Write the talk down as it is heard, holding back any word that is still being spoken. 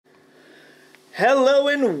Hello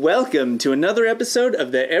and welcome to another episode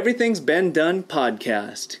of the Everything's Been Done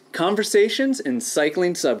podcast, Conversations in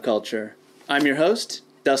Cycling Subculture. I'm your host,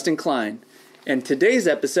 Dustin Klein, and today's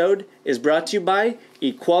episode is brought to you by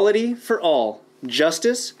Equality for All,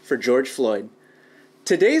 Justice for George Floyd.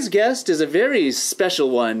 Today's guest is a very special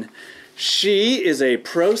one. She is a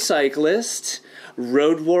pro cyclist,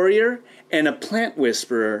 road warrior, and a plant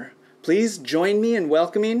whisperer. Please join me in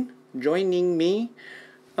joining me.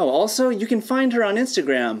 Oh, also, you can find her on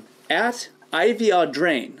Instagram at Ivy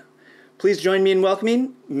Audrain. Please join me in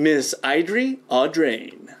welcoming Miss Idry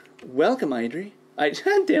Audrain. Welcome, Idry.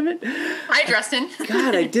 Damn it. Hi, Dustin.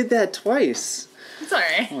 God, I did that twice. It's all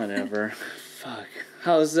right. Whatever. Fuck.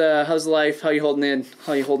 How's life? How you holding in?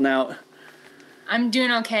 How you holding out? I'm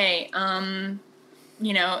doing okay.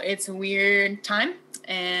 It's a weird time,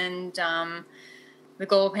 and the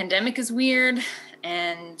global pandemic is weird,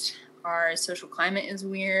 and our social climate is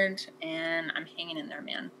weird, and I'm hanging in there,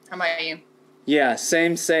 man. How about you? Yeah,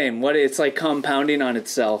 same. It's like compounding on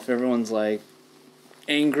itself. Everyone's like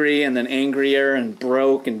angry and then angrier and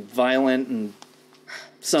broke and violent, and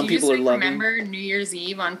some people are loving. Do you remember New Year's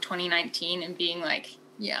Eve on 2019 and being like,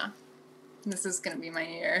 yeah, this is going to be my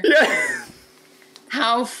year? Yeah.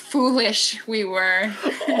 How foolish we were.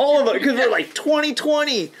 All of it, because we're like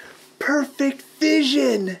 2020, perfect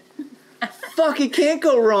vision. Fuck, it can't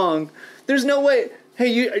go wrong. There's no way.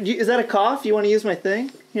 Hey, is that a cough? You want to use my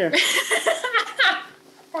thing? Here.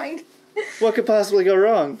 What could possibly go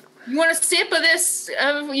wrong? You want a sip of this?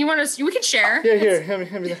 We can share. Yeah, here.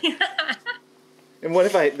 Hand me that. And what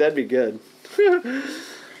if that'd be good.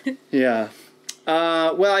 Yeah.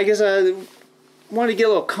 Well, I guess I want to get a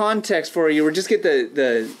little context for you. Or just get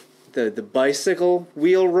the bicycle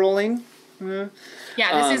wheel rolling.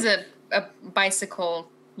 Yeah, this is a bicycle,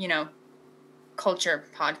 culture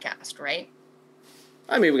podcast, right?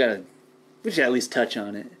 I mean, we should at least touch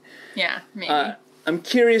on it. Yeah, maybe. I'm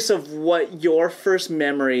curious of what your first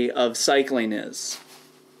memory of cycling is.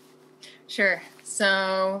 Sure.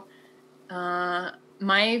 So,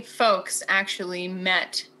 my folks actually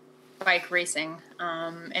met bike racing,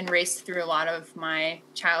 and raced through a lot of my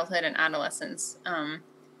childhood and adolescence.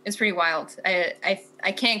 It's pretty wild.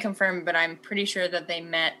 I can't confirm, but I'm pretty sure that they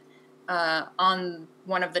met on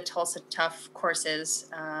one of the Tulsa Tough courses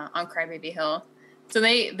on Crybaby Hill. So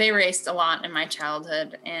they raced a lot in my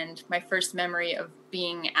childhood, and my first memory of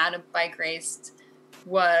being at a bike race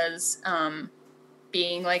was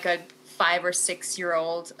being like a 5 or 6 year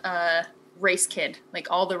old race kid. Like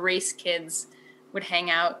all the race kids would hang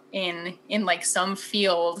out in like some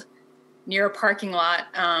field near a parking lot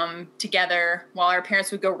together while our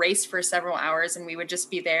parents would go race for several hours, and we would just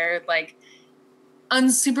be there like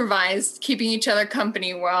unsupervised, keeping each other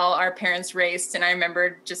company while our parents raced. And I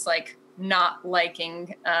remember just like not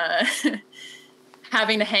liking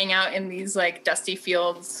having to hang out in these like dusty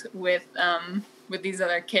fields with these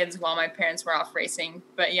other kids while my parents were off racing.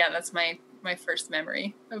 But yeah, that's my first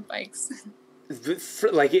memory of bikes.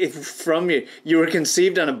 Like from you were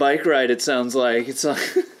conceived on a bike ride. It sounds like it's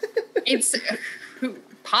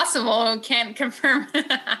possible. Can't confirm.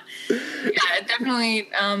 Yeah, it definitely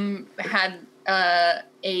had a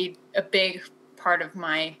big part of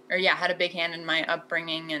had a big hand in my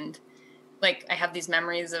upbringing. And like I have these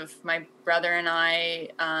memories of my brother and I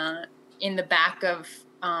in the back of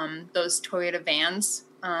those Toyota vans,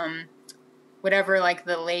 whatever like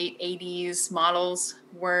the late 80s models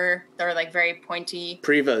were. They're like very pointy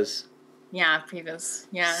Prevas. Yeah, Prevas.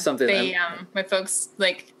 Yeah. Something. They my folks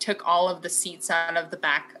like took all of the seats out of the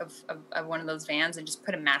back of one of those vans and just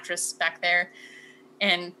put a mattress back there.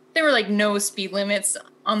 And there were like no speed limits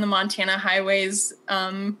on the Montana highways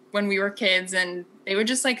when we were kids, and they would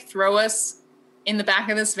just like throw us in the back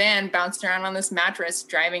of this van, bouncing around on this mattress,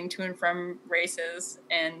 driving to and from races.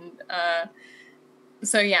 And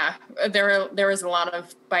so yeah, there was a lot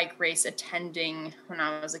of bike race attending when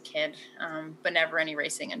I was a kid, but never any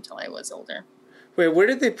racing until I was older. Wait, where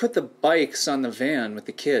did they put the bikes on the van with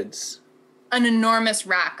the kids? An enormous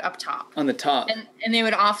rack up top. On the top. And they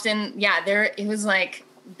would often, it was like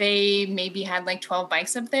they maybe had like 12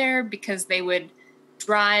 bikes up there because they would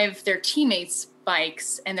drive their teammates'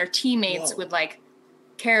 bikes, and their teammates would like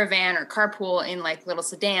caravan or carpool in like little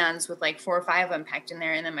sedans with like 4 or 5 of them packed in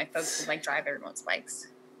there, and then my folks would like drive everyone's bikes.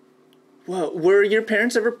 Whoa, were your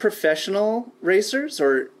parents ever professional racers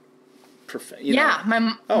or?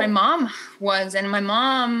 My mom was, and my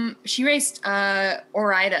mom, she raced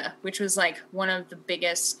Ore-Ida, which was like one of the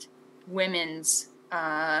biggest women's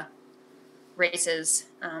races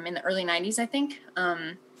in the early 90s, I think.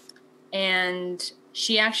 And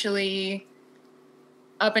she actually,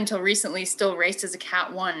 up until recently, still raced as a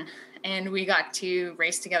Cat 1 and we got to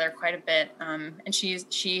race together quite a bit. And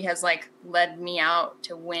she has like led me out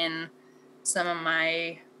to win some of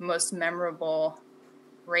my most memorable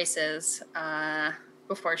races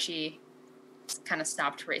before she kind of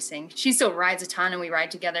stopped racing. She still rides a ton, and we ride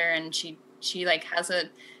together, and she like has a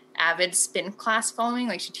avid spin class following.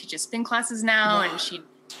 Like she teaches spin classes now, and she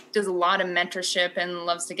does a lot of mentorship and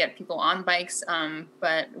loves to get people on bikes.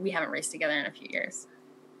 But we haven't raced together in a few years.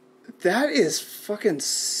 That is fucking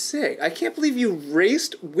sick. I can't believe you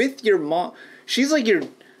raced with your mom. She's like the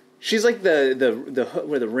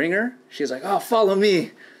ringer. She's like, oh, follow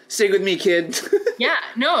me. Stick with me, kid. Yeah,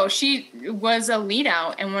 no, she was a lead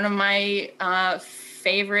out, and one of my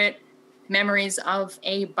favorite memories of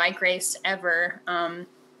a bike race ever,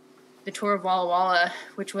 the Tour of Walla Walla,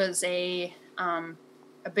 which was a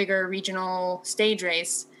bigger regional stage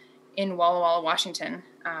race in Walla Walla, Washington.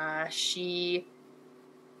 She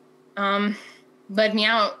led me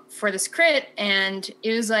out for this crit, and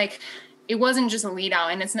it was like, it wasn't just a lead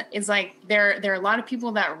out, and it's like there are a lot of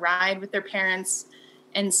people that ride with their parents,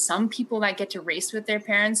 and some people that get to race with their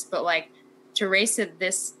parents, but like to race at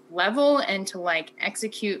this level and to like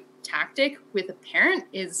execute tactic with a parent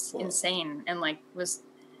is insane. And like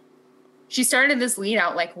she started this lead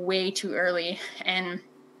out like way too early, and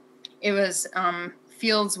it was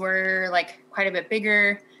fields were like quite a bit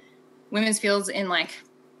bigger. Women's fields in like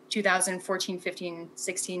 2014, 15,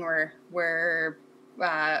 16 were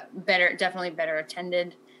better, definitely better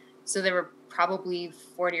attended. So there were probably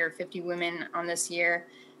 40 or 50 women on this year.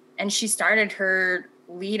 And she started her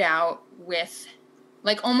lead out with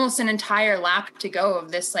like almost an entire lap to go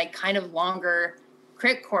of this like kind of longer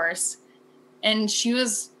crit course. And she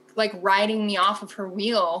was like riding me off of her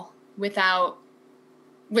wheel with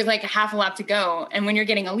like a half a lap to go. And when you're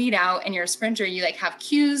getting a lead out and you're a sprinter, you like have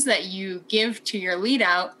cues that you give to your lead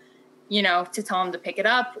out, you know, to tell them to pick it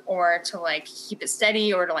up or to like keep it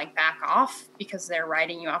steady or to like back off because they're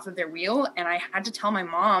riding you off of their wheel. And I had to tell my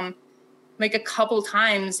mom like a couple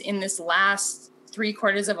times in this last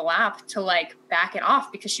 3/4 of a lap to like back it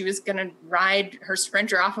off because she was going to ride her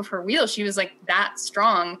sprinter off of her wheel. She was like that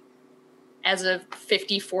strong as a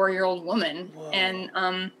 54-year-old woman. Whoa.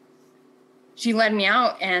 And she led me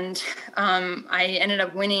out, and I ended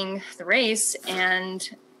up winning the race, and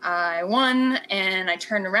I won, and I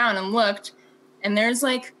turned around and looked, and there's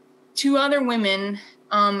like 2 other women,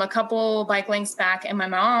 a couple bike lengths back, and my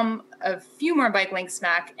mom a few more bike lengths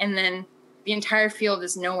back, and then the entire field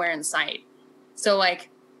is nowhere in sight. So like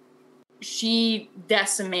she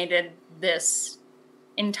decimated this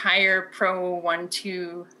entire Pro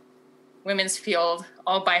 1-2 women's field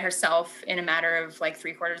all by herself in a matter of like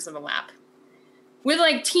 3/4 of a lap. With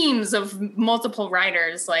like teams of multiple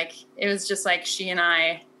riders. Like it was just like she and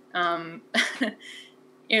I.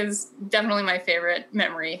 It was definitely my favorite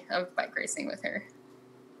memory of bike racing with her.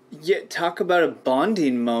 Yeah, talk about a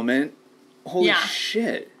bonding moment. Holy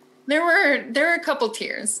shit. There were a couple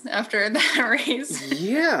tears after that race.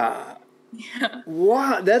 Yeah.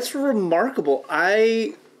 Wow, that's remarkable.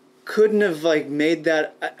 I couldn't have like made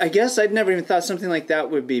that. I guess I'd never even thought something like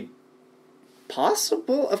that would be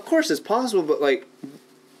possible. Of course it's possible, but like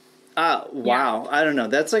wow. Yeah. I don't know.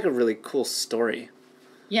 That's like a really cool story.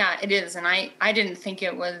 Yeah, it is. And I didn't think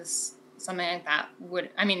it was something like that would,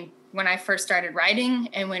 I mean, when I first started riding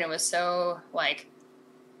and when it was so like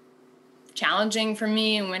challenging for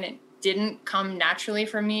me and when it didn't come naturally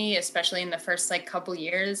for me, especially in the first like couple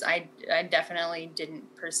years, I definitely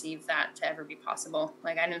didn't perceive that to ever be possible.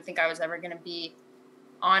 Like I didn't think I was ever going to be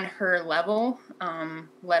on her level,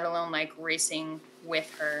 let alone like racing with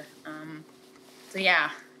her. So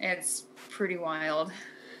yeah, it's pretty wild.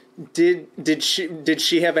 Did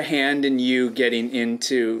she have a hand in you getting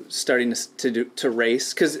into starting to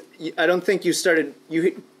race? Because I don't think you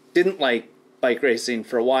didn't like bike racing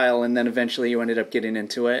for a while, and then eventually you ended up getting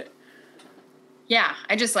into it. Yeah,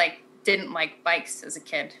 I just like didn't like bikes as a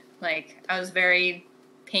kid. Like I was very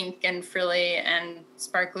pink and frilly and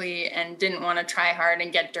sparkly and didn't want to try hard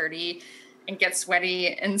and get dirty and get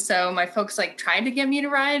sweaty. And so my folks like tried to get me to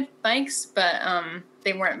ride bikes, but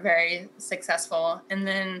they weren't very successful. And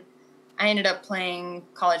then I ended up playing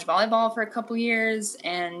college volleyball for a couple years,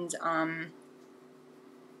 and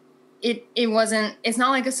it's not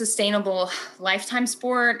like a sustainable lifetime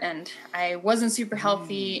sport, and I wasn't super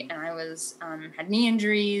healthy, and I was had knee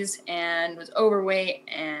injuries and was overweight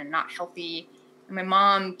and not healthy. And my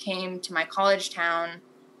mom came to my college town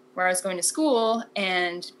where I was going to school,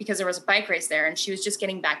 and because there was a bike race there, and she was just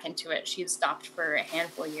getting back into it. She had stopped for a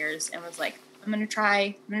handful of years and was like, I'm gonna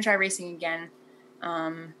try racing again.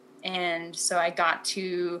 And so I got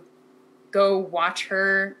to go watch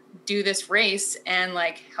her do this race and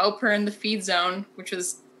like help her in the feed zone, which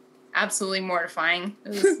was absolutely mortifying.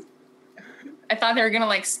 I thought they were going to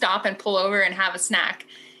like stop and pull over and have a snack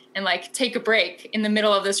and like take a break in the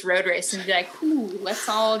middle of this road race and be like, ooh, let's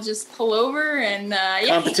all just pull over and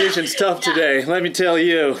competition's tough today. Let me tell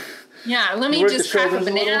you. Yeah, let me just crack a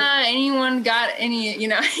banana. Anyone got any,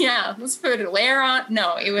 let's put a layer on.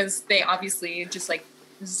 No, they obviously just like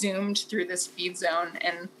zoomed through this feed zone,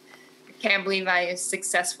 and I can't believe I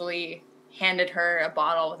successfully handed her a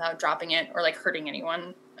bottle without dropping it or like hurting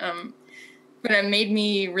anyone. But it made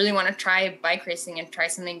me really want to try bike racing and try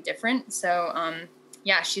something different. So,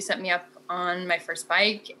 she set me up on my first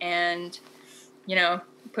bike and,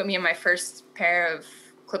 put me in my first pair of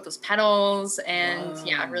clipless pedals and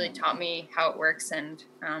it really taught me how it works and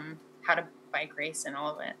how to bike race and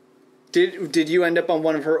all of it. Did you end up on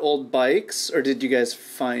one of her old bikes or did you guys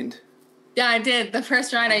find? Yeah, I did. The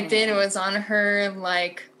first ride I did was on her,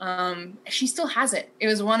 like, she still has it. It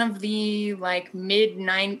was one of the, like,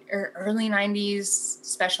 early 90s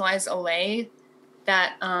Specialized Olay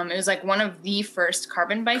that, it was, like, one of the first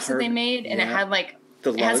carbon bikes that they made. And it had, like,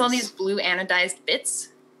 it has all these blue anodized bits.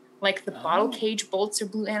 Like, the bottle cage bolts are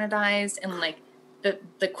blue anodized. And, like,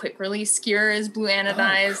 the quick release gear is blue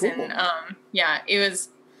anodized. Oh, cool. And,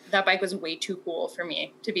 that bike was way too cool for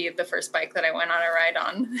me to be the first bike that I went on a ride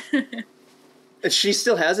on. She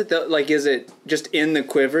still has it though? Like, is it just in the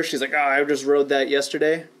quiver? She's like, I just rode that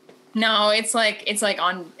yesterday. No, it's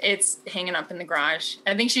hanging up in the garage.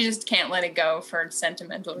 I think she just can't let it go for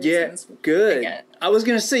sentimental reasons. Yeah, good. I was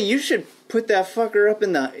gonna say you should put that fucker up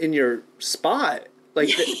in your spot. Like,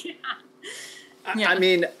 I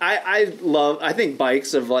mean, I think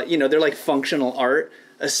bikes of like, they're like functional art,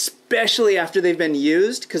 especially after they've been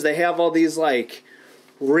used because they have all these like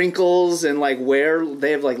wrinkles and like wear,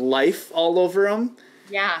 they have like life all over them.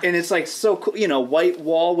 Yeah. And it's like so cool, white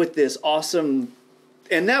wall with this awesome,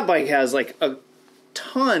 and that bike has like a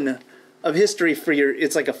ton of history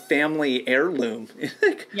it's like a family heirloom.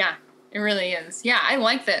 Yeah, it really is. Yeah, I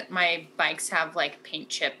like that my bikes have like paint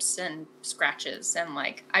chips and scratches and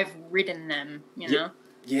like I've ridden them, know?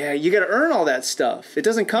 Yeah, you got to earn all that stuff. It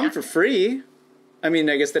doesn't come for free. I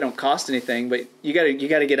mean, I guess they don't cost anything, but you got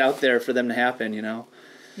to get out there for them to happen,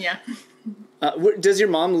 Yeah. Does your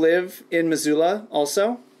mom live in Missoula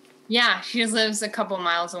also? Yeah, she just lives a couple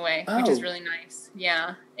miles away, which is really nice.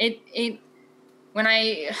 Yeah. When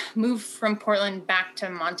I moved from Portland back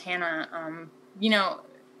to Montana,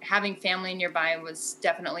 having family nearby was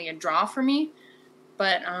definitely a draw for me.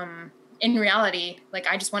 But in reality, like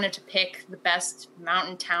I just wanted to pick the best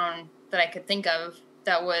mountain town that I could think of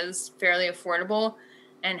that was fairly affordable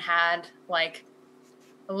and had like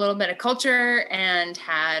a little bit of culture and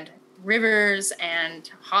had rivers and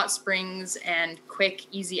hot springs and quick,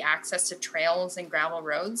 easy access to trails and gravel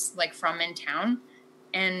roads, like from in town.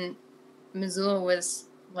 And Missoula was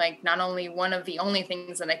like not only one of the only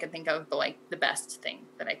things that I could think of, but like the best thing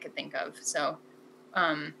that I could think of. So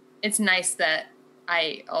it's nice that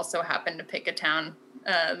I also happen to pick a town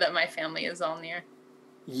that my family is all near.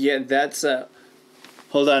 Yeah, that's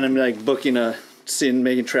hold on, I'm like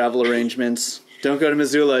making travel arrangements. Don't go to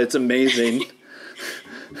Missoula, it's amazing.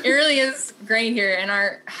 It really is great here. And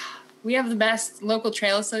we have the best local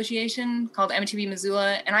trail association called MTB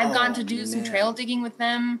Missoula. And I've gotten to do some trail digging with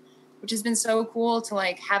them, which has been so cool to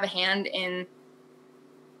like have a hand in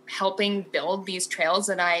helping build these trails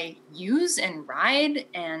that I use and ride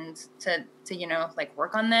and to like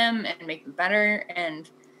work on them and make them better. And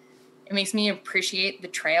it makes me appreciate the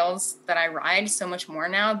trails that I ride so much more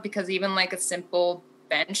now, because even like a simple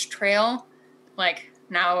bench trail, like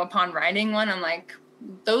now upon riding one, I'm like,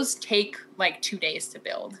 those take like 2 days to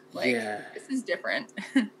build. Like, this is different.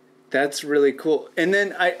 That's really cool. And then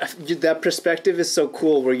that perspective is so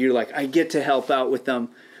cool where you're like, I get to help out with them,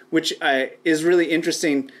 which is really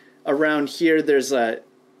interesting. Around here, there's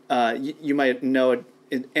you might know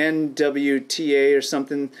an NWTA or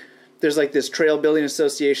something. There's like this trail building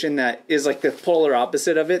association that is like the polar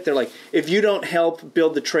opposite of it. They're like, if you don't help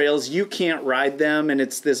build the trails, you can't ride them. And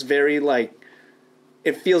it's this very like,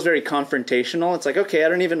 it feels very confrontational. It's like, okay, I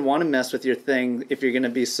don't even want to mess with your thing if you're going to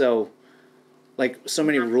be so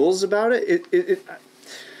many rules about it. It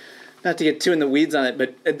not to get too in the weeds on it,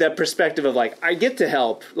 but that perspective of like, I get to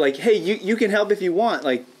help. Like, hey, you can help if you want.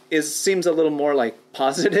 Like, seems a little more like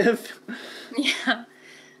positive. Yeah.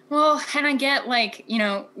 Well, and I get like,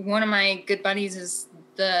 one of my good buddies is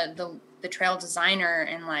the trail designer,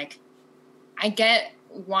 and like, I get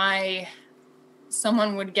why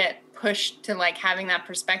someone would get pushed to like having that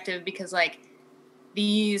perspective, because like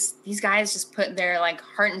these guys just put their like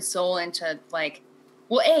heart and soul into like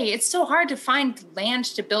well, it's so hard to find land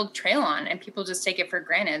to build trail on, and people just take it for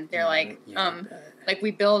granted. They're like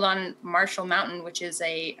we build on Marshall Mountain, which is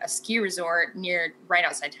a ski resort right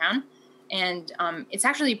outside town. And it's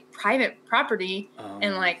actually private property.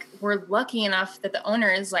 And like, we're lucky enough that the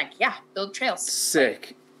owner is like, yeah, build trails. Sick.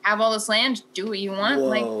 Like, have all this land, do what you want. Whoa.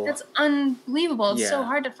 Like, that's unbelievable. It's so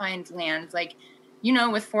hard to find land. Like,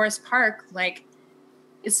 with Forest Park, like,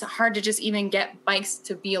 it's hard to just even get bikes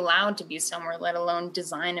to be allowed to be somewhere, let alone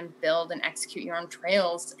design and build and execute your own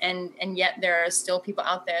trails. And yet there are still people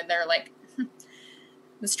out there that are like,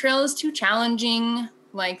 this trail is too challenging.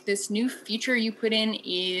 Like, this new feature you put in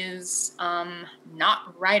is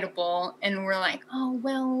not rideable. And we're like, oh,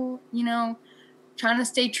 well, trying to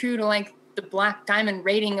stay true to like the Black Diamond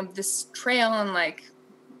rating of this trail, and like,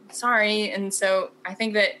 sorry. And so I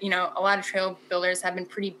think that, a lot of trail builders have been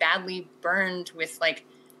pretty badly burned with like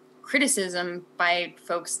criticism by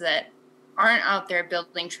folks that aren't out there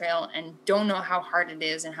building trail and don't know how hard it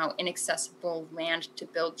is and how inaccessible land to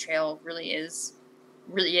build trail really is.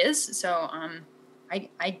 So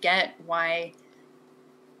I get why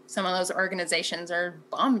some of those organizations are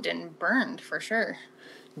bombed and burned for sure.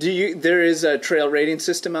 There is a trail rating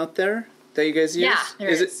system out there that you guys use? Yeah, there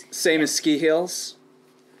is. Is it same as Ski Hills?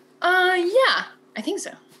 Yeah, I think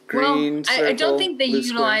so. Green circle, I don't think they blue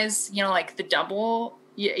utilize, square. Like the double,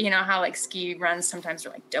 how like ski runs sometimes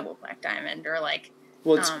are like double Black Diamond or like.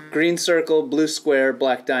 Well, it's green circle, blue square,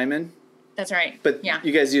 Black Diamond. That's right. But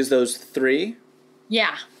you guys use those 3?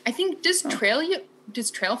 Yeah, I think does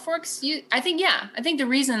Trailforks use? I think the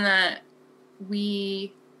reason that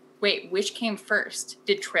which came first?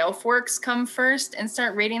 Did Trailforks come first and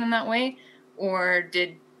start rating them that way, or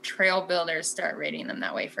did trail builders start rating them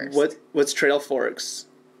that way first? What's Trailforks?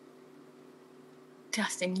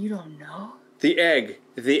 Dustin, you don't know? The egg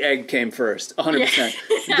came first, 100%.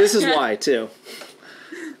 Yeah. This is why too.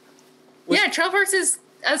 Trailforks is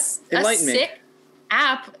a sick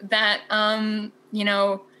app that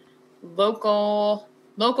local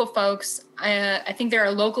folks. I think there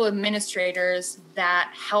are local administrators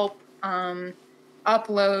that help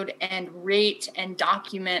upload and rate and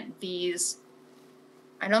document these.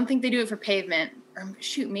 I don't think they do it for pavement. Or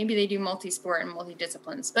maybe they do multi-sport and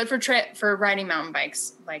multi-disciplines. But for riding mountain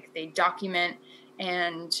bikes, like they document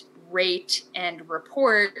and rate and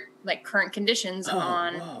report like current conditions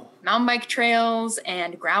on mountain bike trails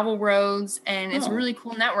and gravel roads. And it's a really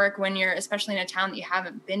cool network when you're, especially in a town that you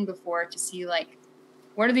haven't been before, to see like,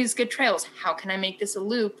 what are these good trails? How can I make this a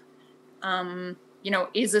loop?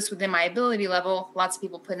 Is this within my ability level? Lots of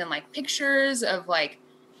people put in like pictures of like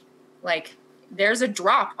there's a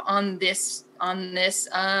drop on this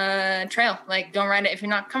trail. Like, don't ride it if you're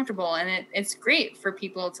not comfortable. And it's great for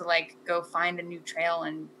people to like go find a new trail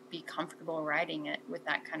and be comfortable riding it with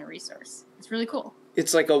that kind of resource. It's really cool.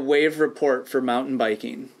 It's like a wave report for mountain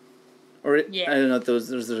biking. I don't know if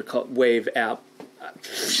those are called wave app.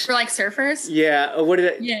 For like surfers? Yeah. What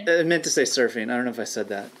did I meant to say surfing. I don't know if I said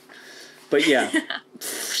that. But yeah.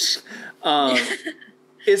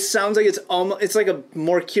 It sounds like it's like a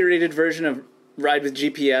more curated version of Ride with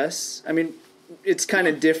GPS. I mean, it's kind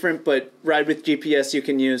of different, but Ride with GPS you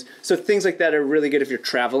can use. So things like that are really good if you're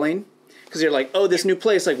traveling, because you're like, oh, this new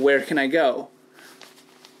place, like, where can I go?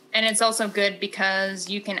 And it's also good because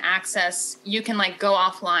you can like go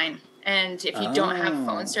offline. And if you don't have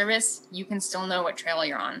phone service, you can still know what trail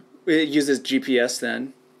you're on. It uses GPS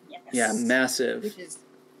then? Yes. Yeah, massive. Which is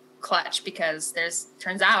clutch, because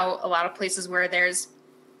turns out a lot of places where there's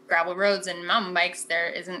gravel roads and mountain bikes, there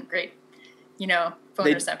isn't great,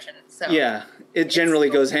 phone reception. So yeah, it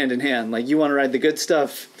generally goes hand in hand. Like, you want to ride the good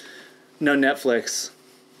stuff, no Netflix.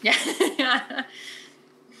 Yeah.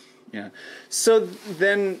 Yeah. So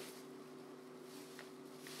then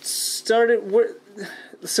you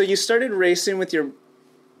started racing with your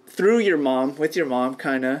mom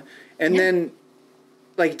kind of, and then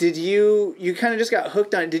like, did you kind of just got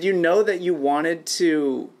hooked on it? Did you know that you wanted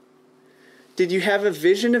to? Did you have a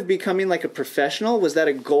vision of becoming like a professional? Was that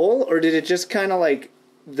a goal, or did it just kind of like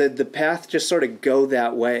the path just sort of go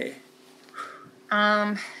that way?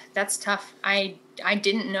 That's tough. I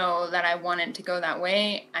didn't know that I wanted to go that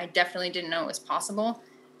way. I definitely didn't know it was possible.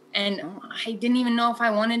 And I didn't even know if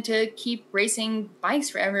I wanted to keep racing bikes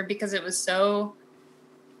forever, because it was so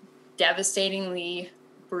devastatingly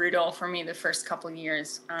brutal for me the first couple of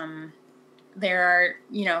years. There are,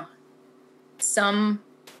 some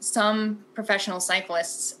professional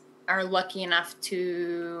cyclists are lucky enough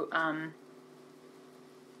to,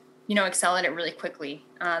 excel at it really quickly.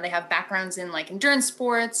 They have backgrounds in like endurance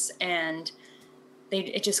sports, and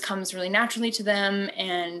it just comes really naturally to them.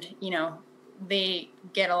 And, they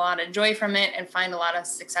get a lot of joy from it and find a lot of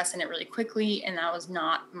success in it really quickly. And that was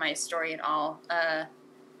not my story at all.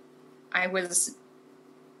 I was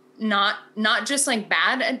not just like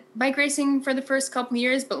bad at bike racing for the first couple of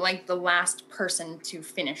years, but like the last person to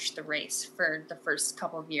finish the race for the first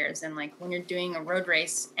couple of years. And like when you're doing a road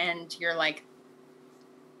race and you're like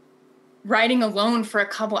riding alone for a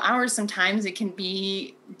couple hours, sometimes it can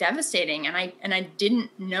be devastating. And I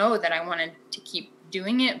didn't know that I wanted to keep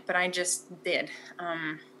doing it, but I just did.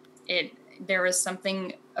 There was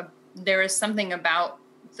something about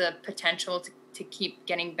the potential to keep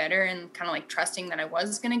getting better and kind of like trusting that I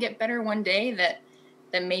was going to get better one day that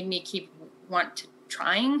made me want to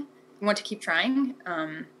keep trying.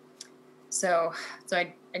 So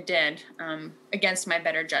I did, against my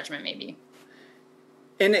better judgment, maybe.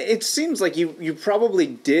 And it seems like you probably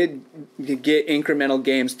did get incremental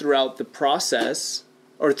gains throughout the process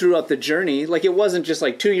or throughout the journey. Like it wasn't just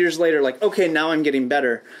like 2 years later, like, okay, now I'm getting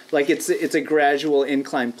better. Like it's a gradual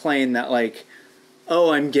incline plane that like,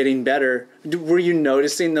 oh, I'm getting better. Were you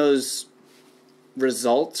noticing those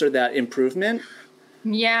results or that improvement?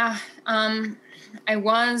 Yeah, I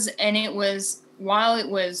was, and while it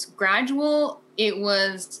was gradual, it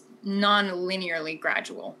was non-linearly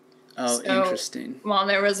gradual. Oh, so, interesting. While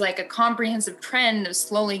there was like a comprehensive trend of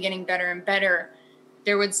slowly getting better and better,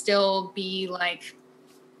 there would still be like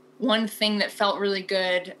one thing that felt really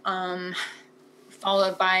good,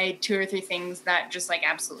 followed by 2 or 3 things that just like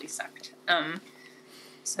absolutely sucked.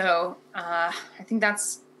 So I think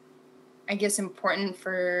that's, I guess, important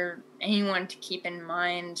for anyone to keep in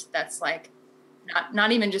mind. That's like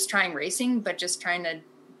not even just trying racing, but just trying to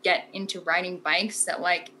get into riding bikes, that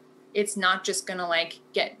like it's not just gonna like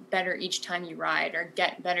get better each time you ride or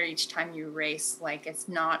get better each time you race. Like it's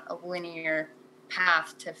not a linear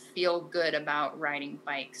path to feel good about riding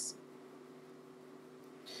bikes.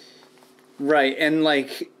 Right. And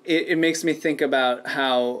like it makes me think about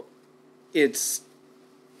how it's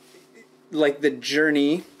like the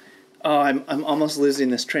journey. Oh, I'm almost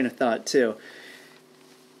losing this train of thought too.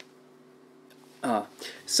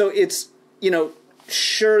 So it's,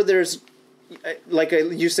 sure, there's like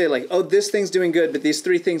you say, like, oh, this thing's doing good, but these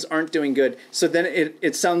 3 things aren't doing good. So then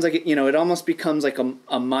it sounds like, it almost becomes like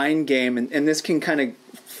a mind game. And this can kind of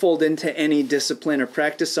fold into any discipline or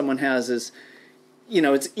practice someone has is,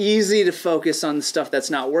 it's easy to focus on the stuff that's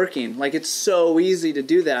not working. Like it's so easy to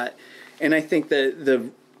do that. And I think that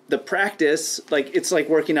the practice, like it's like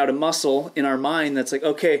working out a muscle in our mind that's like,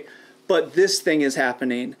 okay, but this thing is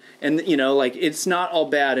happening. And, like it's not all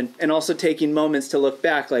bad. And also taking moments to look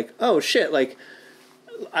back like, oh shit, like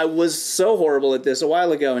I was so horrible at this a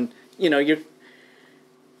while ago. And,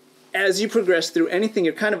 as you progress through anything,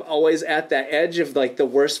 you're kind of always at that edge of like the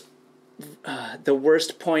worst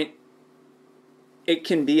point it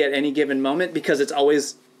can be at any given moment, because it's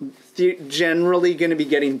always generally going to be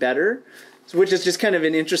getting better, which is just kind of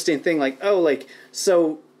an interesting thing. Like, oh, like,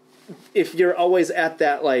 so if you're always at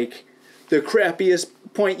that, like the crappiest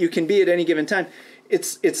point you can be at any given time,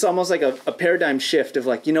 it's almost like a paradigm shift of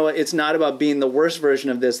like, what, it's not about being the worst version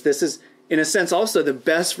of this. This is in a sense also the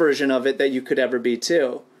best version of it that you could ever be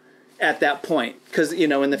too at that point. Because,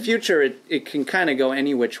 in the future, it can kind of go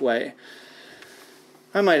any which way.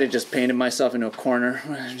 I might have just painted myself into a corner.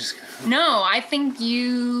 No, I think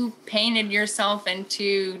you painted yourself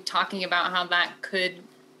into talking about how that could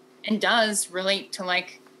and does relate to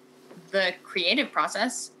like the creative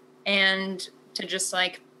process and to just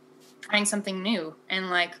like trying something new and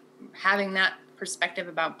like having that perspective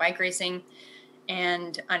about bike racing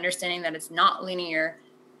and understanding that it's not linear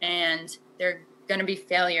and there are going to be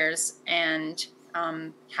failures, and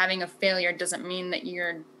having a failure doesn't mean that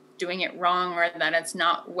you're doing it wrong or that it's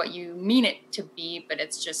not what you mean it to be, but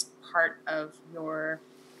it's just part of your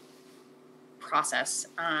process,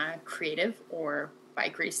 creative or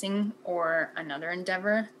bike racing or another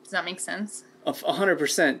endeavor. Does that make sense?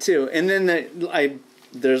 100% too. And then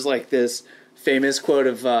there's like this famous quote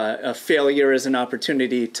of a failure is an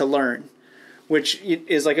opportunity to learn, which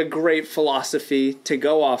is like a great philosophy to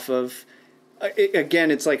go off of.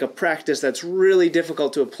 Again, it's like a practice that's really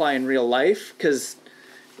difficult to apply in real life because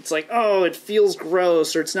it's like, oh, it feels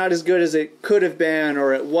gross, or it's not as good as it could have been,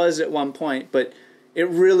 or it was at one point. But it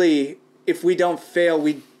really, if we don't fail,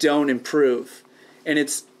 we don't improve. And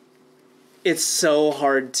it's so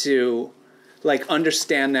hard to like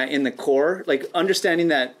understand that in the core, like understanding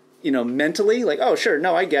that, mentally, like, oh, sure,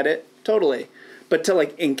 no, I get it, totally. But to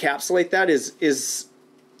like encapsulate that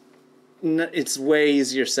it's way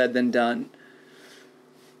easier said than done.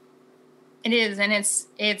 It is, and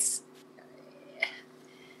it's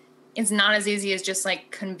not as easy as just like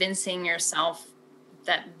convincing yourself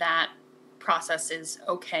that process is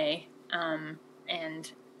okay.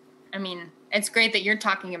 And I mean, it's great that you're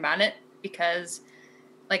talking about it because,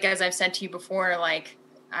 like, as I've said to you before, like,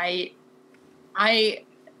 I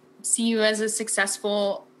see you as a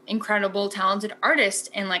successful, incredible, talented artist.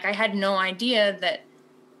 And like, I had no idea that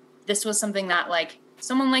this was something that like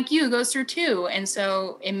someone like you goes through too. And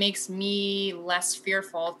so it makes me less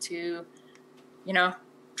fearful to, you know,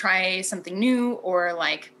 try something new or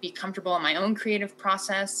like be comfortable in my own creative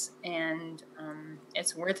process. And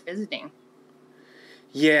it's worth visiting.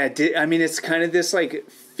 Yeah. I mean, it's kind of this like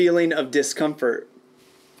feeling of discomfort,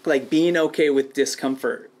 like being okay with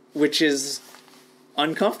discomfort, which is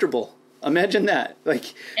uncomfortable. Imagine that.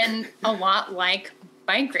 Like, and a lot like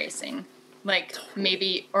bike racing, like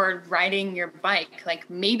maybe, or riding your bike, like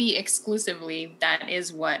maybe exclusively that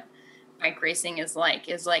is what bike racing is like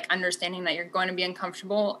understanding that you're going to be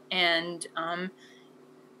uncomfortable and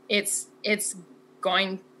it's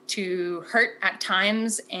going to hurt at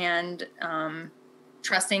times and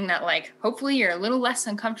trusting that like hopefully you're a little less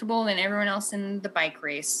uncomfortable than everyone else in the bike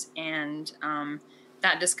race and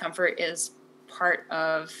that discomfort is part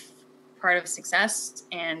of success,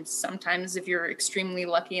 and sometimes if you're extremely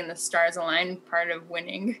lucky and the stars align, part of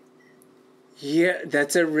winning. Yeah,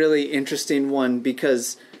 that's a really interesting one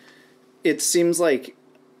because it seems like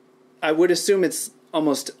I would assume it's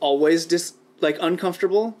almost always like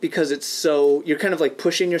uncomfortable because it's so you're kind of like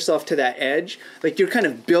pushing yourself to that edge, like you're kind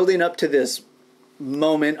of building up to this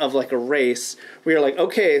moment of like a race where you're like,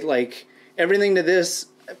 okay, like everything to this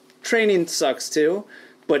training sucks too,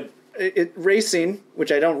 but racing,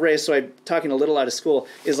 which I don't race, so I'm talking a little out of school,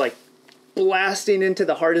 is like blasting into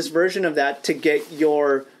the hardest version of that to get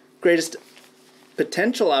your greatest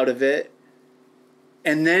potential out of it.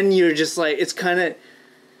 And then you're just like, it's kind of,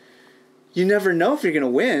 you never know if you're going to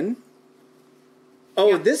win.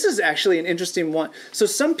 Oh, yeah. This is actually an interesting one. So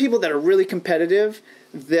some people that are really competitive,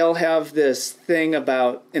 they'll have this thing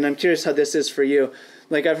about, and I'm curious how this is for you.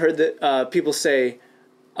 Like I've heard that people say,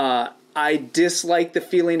 I dislike the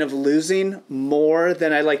feeling of losing more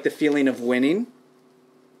than I like the feeling of winning.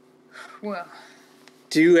 Well,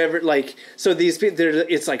 do you ever like, so these people,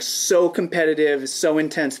 it's like so competitive, so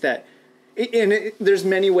intense that, there's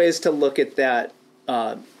many ways to look at that,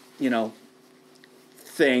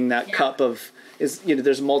 thing, that yeah. cup of,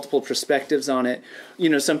 there's multiple perspectives on it.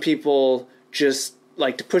 Some people just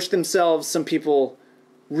like to push themselves. Some people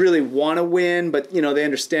really want to win, but they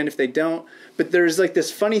understand if they don't. But there's like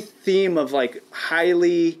this funny theme of like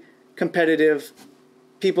highly competitive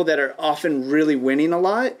people that are often really winning a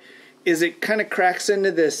lot. Is it kind of cracks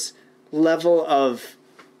into this level of,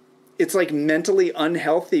 it's like mentally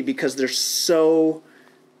unhealthy because they're so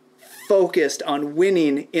focused on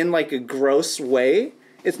winning in like a gross way.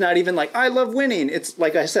 It's not even like, I love winning. It's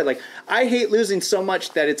like I said, like I hate losing so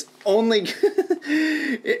much that it's only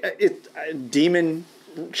demon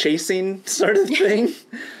chasing sort of thing,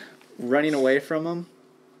 running away from them.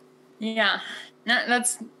 Yeah,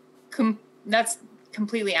 that's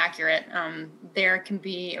completely accurate. There can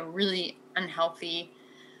be a really unhealthy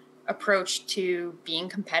approach to being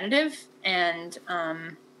competitive and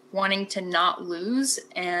wanting to not lose.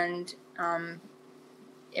 And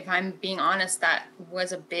if I'm being honest, that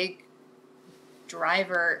was a big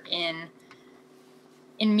driver in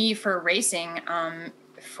me for racing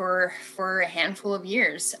for a handful of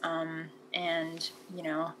years. And,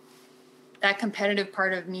 that competitive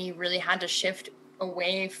part of me really had to shift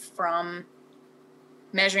away from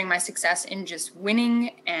measuring my success in just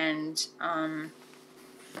winning and,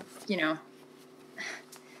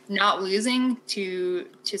 not losing to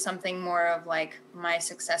something more of like my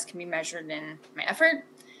success can be measured in my effort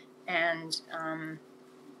and,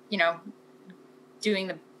 doing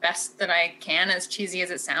the best that I can, as cheesy as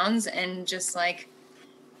it sounds, and just like,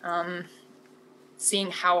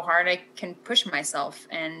 seeing how hard I can push myself.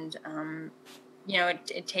 And,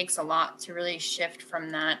 it takes a lot to really shift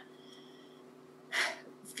from that.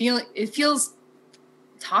 It feels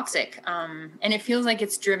toxic. And it feels like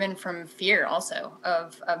it's driven from fear also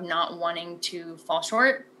of not wanting to fall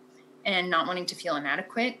short and not wanting to feel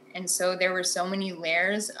inadequate. And so there were so many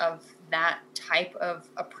layers of that type of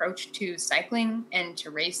approach to cycling and to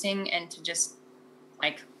racing and to just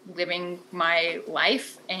like living my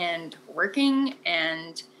life and working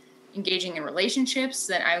and engaging in relationships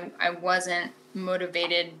that I wasn't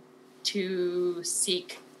motivated to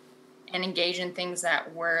seek and engage in things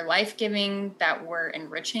that were life-giving, that were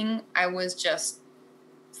enriching. I was just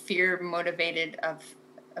fear motivated of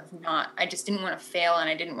not, I just didn't want to fail and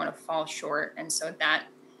I didn't want to fall short. And so that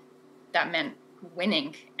meant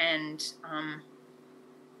winning. And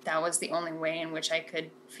that was the only way in which I could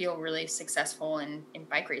feel really successful in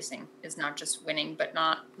bike racing, is not just winning, but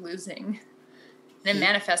not losing. And it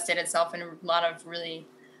manifested itself in a lot of really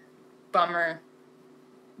bummer,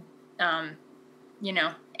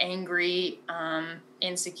 angry,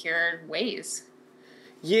 insecure ways.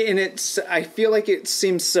 Yeah, and I feel like it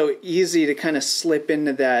seems so easy to kind of slip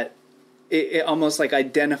into that, it almost like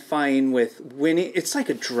identifying with winning. It's like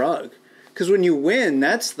a drug, because when you win,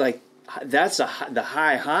 that's the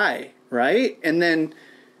high, right? And then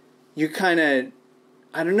you kind of,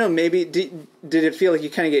 I don't know, maybe did it feel like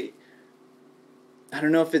you kind of get, I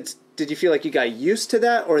don't know if did you feel like you got used to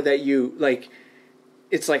that, or that you like,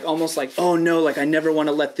 it's like almost like, oh no, like I never want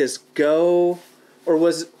to let this go, or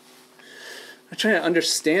was, I'm trying to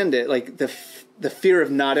understand it, like the fear of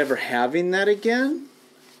not ever having that again.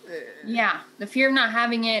 Yeah, the fear of not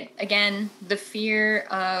having it again, the fear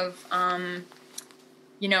of,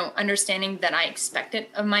 understanding that I expect it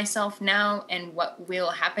of myself now, and what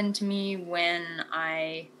will happen to me when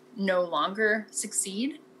I no longer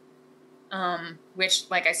succeed. Which,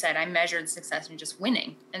 like I said, I measured success in just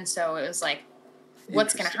winning. And so it was like,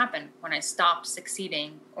 what's going to happen when I stop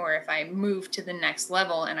succeeding? Or if I move to the next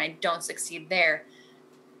level and I don't succeed there,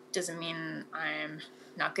 does it mean I'm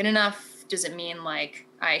not good enough? Does it mean like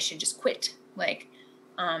I should just quit? Like,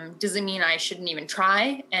 does it mean I shouldn't even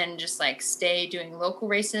try and just like stay doing local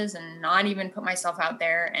races and not even put myself out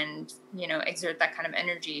there and, exert that kind of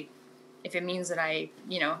energy if it means that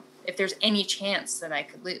if there's any chance that I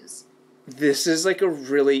could lose? This is like a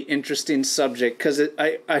really interesting subject, because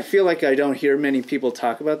I feel like I don't hear many people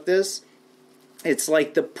talk about this. It's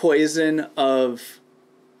like the poison of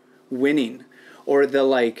winning, or the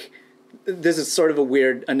like, this is sort of a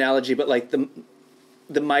weird analogy, but like the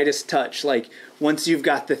Midas touch, like once you've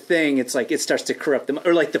got the thing, it's like it starts to corrupt them,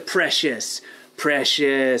 or like the precious,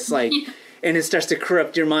 like, and it starts to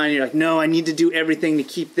corrupt your mind. You're like, no, I need to do everything to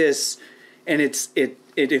keep this, and it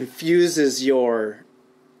infuses your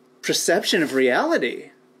perception of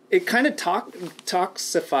reality. It kind of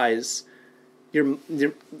toxifies your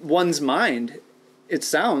one's mind. It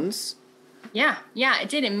sounds. Yeah, it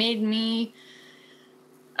did. It made me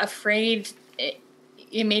afraid.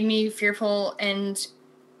 It made me fearful and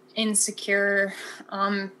insecure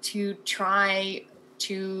to try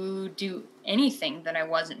to do anything that I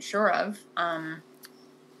wasn't sure of. I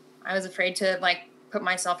was afraid to like put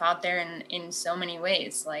myself out there in so many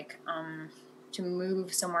ways, like to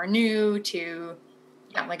move somewhere new, to,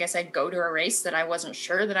 like I said, go to a race that I wasn't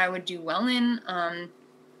sure that I would do well in,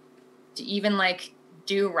 to even like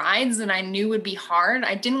do rides that I knew would be hard.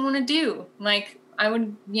 I didn't want to do. Like I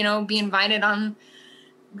would, be invited on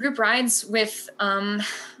group rides with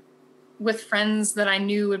friends that I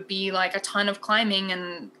knew would be like a ton of climbing,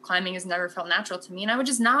 and climbing has never felt natural to me. And I would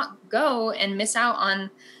just not go and miss out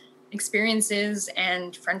on experiences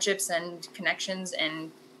and friendships and connections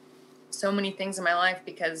and so many things in my life,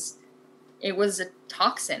 because it was a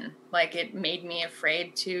toxin. Like it made me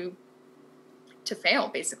afraid to fail,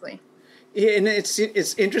 basically. Yeah, and it's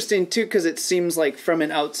interesting too, because it seems like from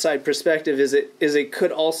an outside perspective, it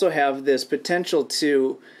could also have this potential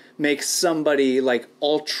to make somebody like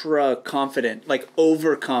ultra confident, like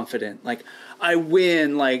overconfident, like I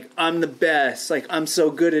win, like I'm the best, like I'm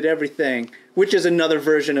so good at everything, which is another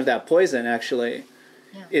version of that poison, actually.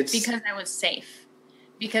 Yeah. It's because I was safe.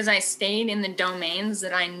 Because I stayed in the domains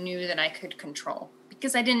that I knew that I could control.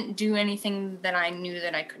 Because I didn't do anything that I knew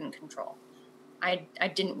that I couldn't control. I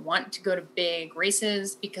didn't want to go to big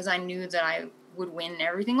races because I knew that I would win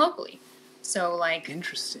everything locally. So like,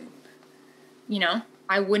 interesting.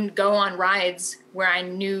 I wouldn't go on rides where I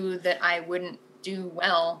knew that I wouldn't do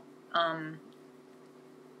well.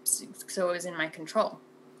 So it was in my control.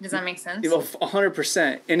 Does that make sense?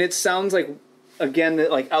 100%. And it sounds like, again, that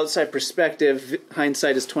like outside perspective,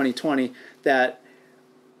 hindsight is 20/20, that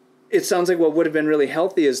it sounds like what would have been really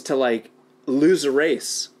healthy is to like lose a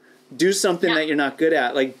race, do something that you're not good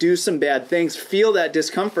at, like do some bad things, feel that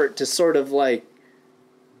discomfort to sort of like,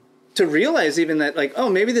 to realize even that like, oh,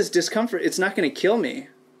 maybe this discomfort, it's not going to kill me.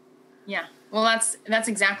 Yeah. Well, that's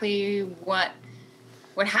exactly what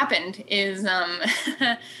happened is,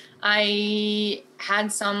 I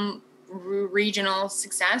had some regional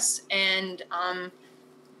success and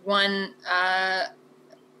won a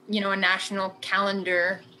national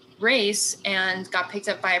calendar race and got picked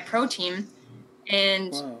up by a pro team,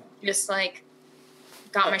 and just like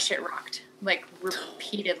got my shit rocked like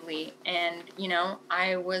repeatedly. And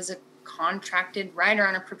I was a contracted rider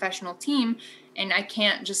on a professional team, and I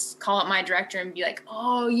can't just call up my director and be like,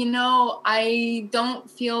 oh, I don't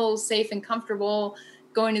feel safe and comfortable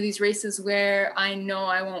going to these races where I know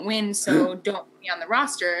I won't win, so don't put me on the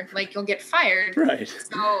roster. Like, you'll get fired. Right.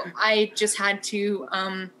 So I just had to,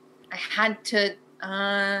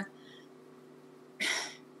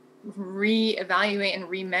 reevaluate and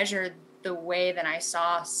remeasure the way that I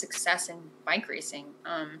saw success in bike racing,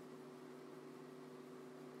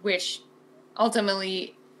 which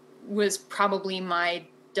ultimately was probably my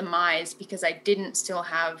demise, because I didn't still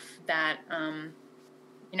have that,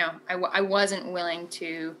 I wasn't willing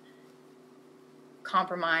to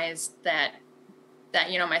compromise that,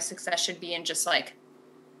 my success should be in just like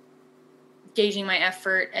gauging my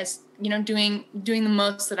effort as, doing the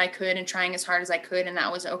most that I could and trying as hard as I could. And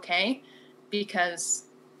that was okay, because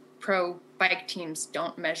pro bike teams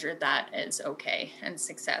don't measure that as okay and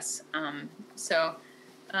success.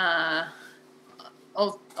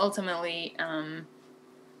 Ultimately,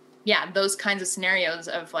 those kinds of scenarios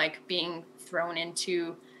of like being thrown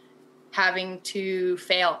into having to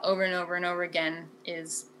fail over and over and over again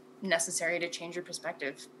is necessary to change your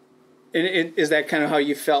perspective. And is that kind of how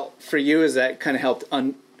you felt for you? Is that kind of helped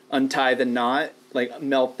untie the knot, like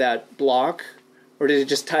melt that block, or did it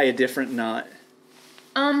just tie a different knot?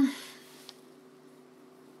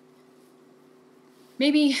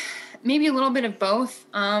 Maybe a little bit of both.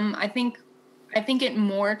 I think it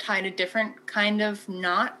more tied a different kind of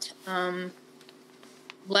knot,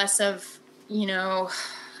 less of,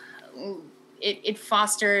 it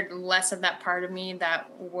fostered less of that part of me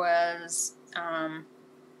that was,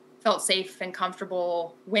 felt safe and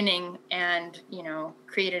comfortable winning, and,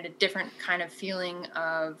 created a different kind of feeling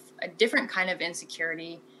of a different kind of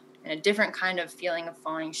insecurity and a different kind of feeling of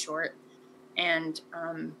falling short. And,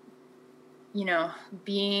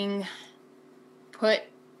 being put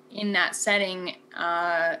in that setting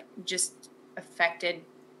just affected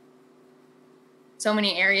so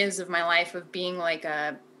many areas of my life, of being like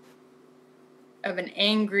an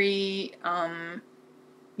angry,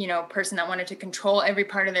 person that wanted to control every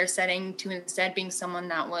part of their setting, to instead being someone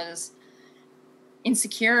that was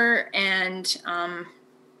insecure and,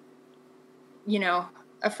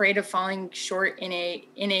 afraid of falling short in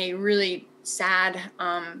a really sad,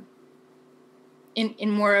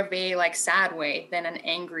 in more of a like sad way than an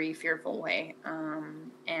angry, fearful way.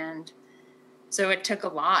 And so it took a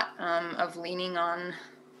lot of leaning on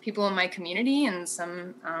people in my community and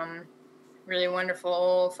some really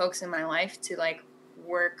wonderful folks in my life to like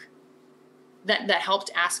work that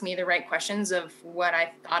helped ask me the right questions of what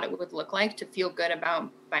I thought it would look like to feel good about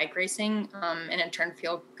bike racing, and in turn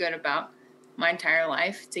feel good about my entire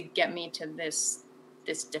life, to get me to this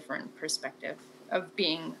different perspective of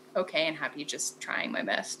being okay and happy, just trying my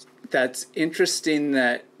best. That's interesting.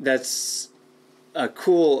 That's a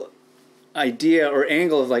cool idea or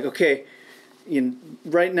angle of like, okay,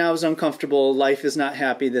 right now is uncomfortable, life is not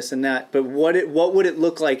happy, this and that, but what would it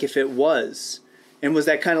look like if it was? And was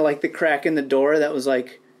that kind of like the crack in the door that was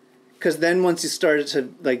like, because then once you started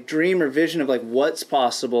to like dream or vision of like what's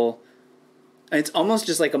possible, it's almost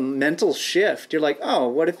just like a mental shift. You're like, oh,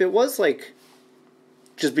 what if it was like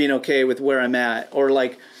just being okay with where I'm at, or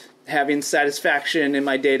like having satisfaction in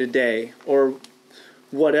my day to day, or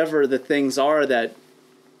whatever the things are that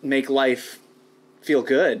make life feel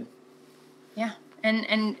good. Yeah.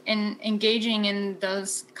 And engaging in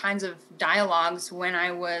those kinds of dialogues when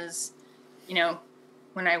I was,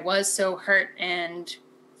 when I was so hurt and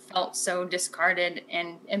felt so discarded,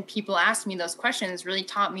 and people asked me those questions, really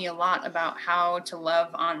taught me a lot about how to love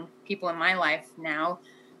on people in my life now,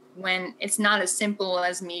 when it's not as simple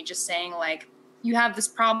as me just saying like, you have this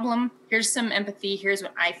problem, here's some empathy, here's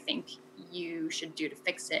what I think you should do to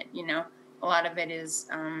fix it. A lot of it is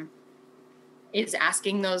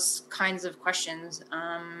asking those kinds of questions,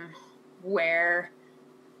 where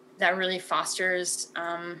that really fosters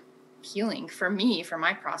healing for me, for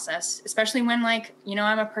my process, especially when like,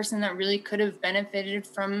 I'm a person that really could have benefited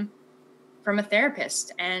from a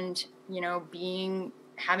therapist, and,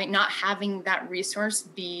 not having that resource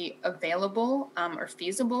be available or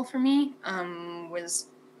feasible for me was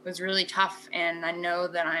really tough. And I know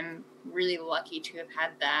that I'm really lucky to have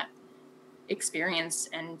had that experience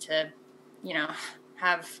and to,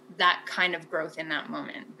 have that kind of growth in that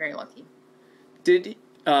moment. Very lucky.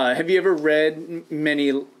 Have you ever read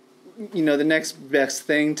many, the next best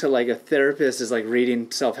thing to like a therapist is like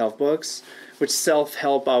reading self-help books, which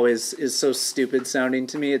self-help always is so stupid sounding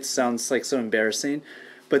to me. It sounds like so embarrassing,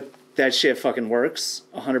 but that shit fucking works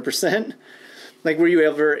 100%. Like, were you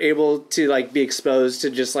ever able to like be exposed to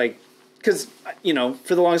just like, because,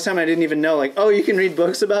 for the longest time I didn't even know like, oh, you can read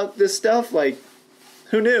books about this stuff. Like,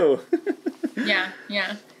 who knew? Yeah.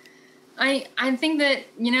 I think that,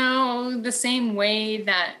 the same way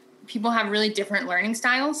that people have really different learning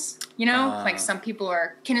styles, you know, like some people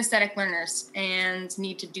are kinesthetic learners and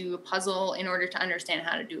need to do a puzzle in order to understand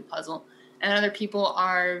how to do a puzzle. And other people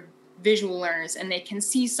are visual learners and they can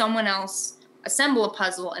see someone else assemble a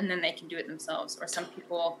puzzle and then they can do it themselves. Or some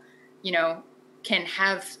people, you know, can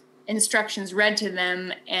have instructions read to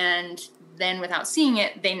them and then without seeing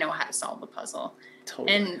it, they know how to solve the puzzle.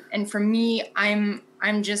 Totally. And for me, I'm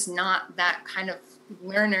just not that kind of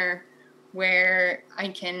learner where I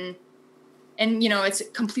can, and you know, it's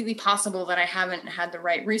completely possible that I haven't had the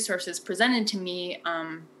right resources presented to me,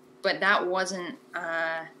 but that wasn't,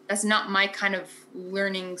 that's not my kind of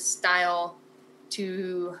learning style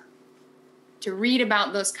to read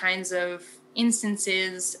about those kinds of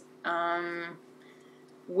instances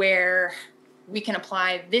where we can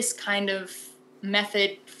apply this kind of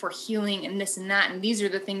method for healing and this and that, and these are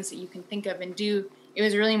the things that you can think of and do. It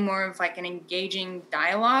was really more of like an engaging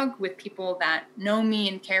dialogue with people that know me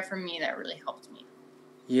and care for me that really helped me.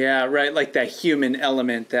 Yeah, right. Like that human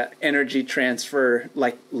element, that energy transfer,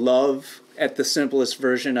 like love at the simplest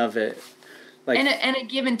version of it. Like, and a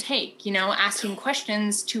give and take, you know, asking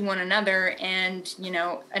questions to one another and, you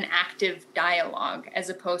know, an active dialogue as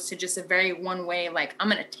opposed to just a very one way, like, I'm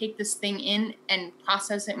going to take this thing in and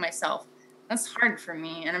process it myself. That's hard for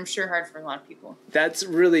me, and I'm sure hard for a lot of people. That's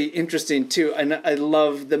really interesting, too. And I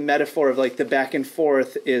love the metaphor of, like, the back and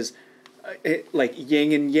forth is like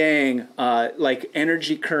yin and yang, like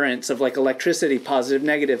energy currents of, like, electricity, positive,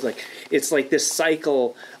 negative. Like, it's like this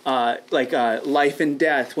cycle, like life and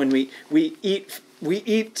death. When we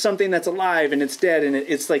eat something that's alive and it's dead, and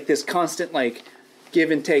it's like this constant, like,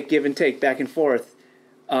 give and take, back and forth.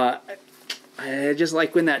 I just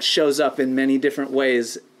like when that shows up in many different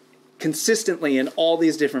ways, consistently in all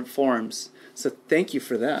these different forms. So thank you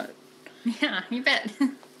for that. Yeah, you bet.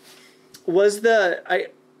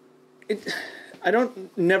 I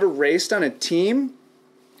don't never raced on a team,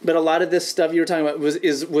 but a lot of this stuff you were talking about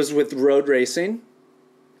was with road racing,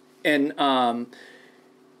 and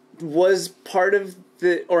was part of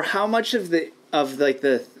the, or how much of in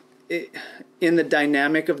the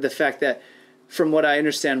dynamic of the fact that, from what I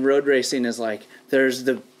understand, road racing is like there's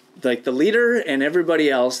the leader and everybody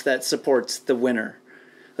else that supports the winner.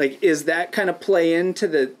 Like, is that kind of play into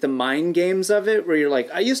the mind games of it, where you're like,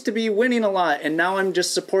 I used to be winning a lot and now I'm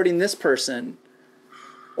just supporting this person?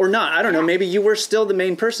 Or not, I don't know, maybe you were still the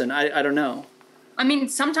main person. I don't know. I mean,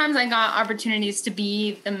 sometimes I got opportunities to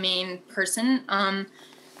be the main person,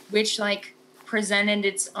 which like presented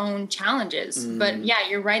its own challenges. But yeah,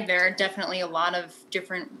 you're right. There are definitely a lot of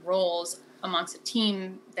different roles amongst a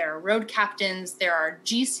team. There are road captains, there are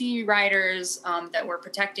GC riders that we're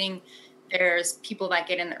protecting. There's people that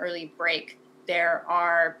get in the early break. There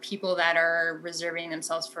are people that are reserving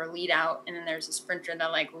themselves for a lead out. And then there's a sprinter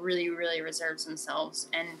that like really, really reserves themselves.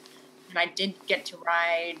 And I did get to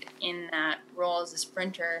ride in that role as a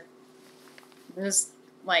sprinter. It was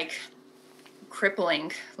like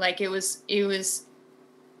crippling. Like it was, you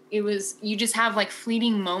just have like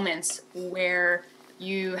fleeting moments where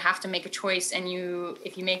you have to make a choice, and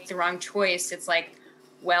if you make the wrong choice, it's like,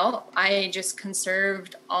 well, I just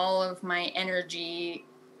conserved all of my energy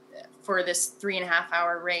for this 3.5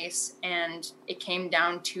 hour race, and it came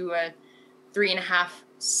down to a 3.5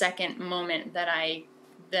 second moment that I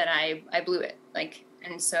blew it. Like,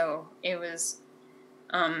 and so it was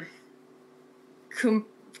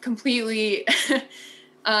completely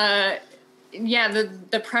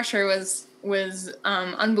the pressure was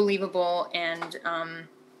unbelievable, and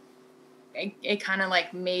it kind of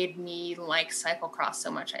like made me like cyclocross so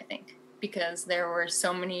much, I think, because there were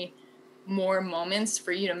so many more moments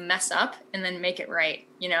for you to mess up and then make it right,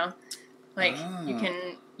 you know? Like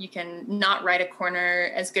you can not ride a corner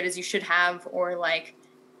as good as you should have, or like,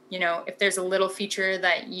 you know, if there's a little feature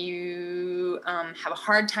that you have a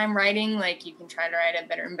hard time riding, like you can try to ride it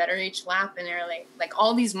better and better each lap, and there are like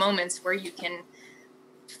all these moments where you can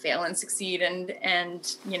fail and succeed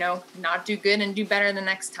and you know, not do good and do better the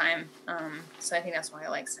next time. So I think that's why I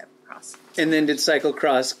like cyclocross. And then did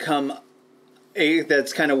cyclocross come?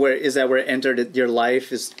 That's kind of where it entered your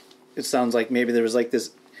life. It sounds like maybe there was like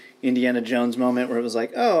this Indiana Jones moment where it was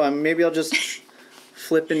like, oh, maybe I'll just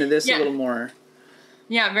flip into this a little more.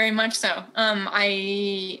 Yeah, very much so.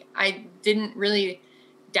 I didn't really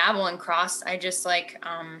dabble in cross. I just like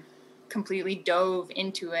completely dove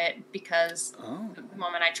into it because the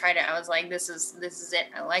moment I tried it, I was like, this is it.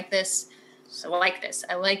 I like this. I like this.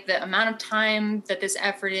 I like the amount of time that this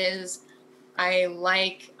effort is. I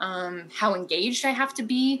like how engaged I have to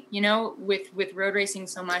be, you know, with road racing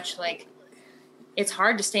so much. Like, it's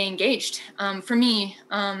hard to stay engaged. For me,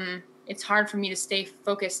 it's hard for me to stay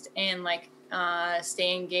focused and like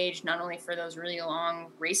stay engaged, not only for those really long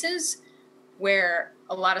races where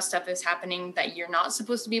a lot of stuff is happening that you're not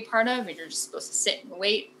supposed to be a part of and you're just supposed to sit and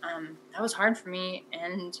wait. That was hard for me.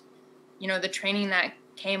 And, the training that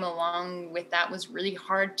came along with that was really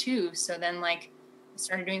hard too. So then I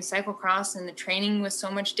started doing cyclocross, and the training was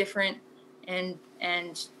so much different and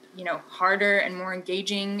harder and more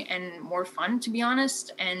engaging and more fun, to be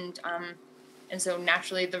honest. And so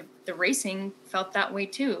naturally the racing felt that way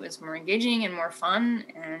too. It was more engaging and more fun.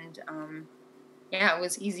 And, it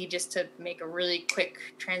was easy just to make a really quick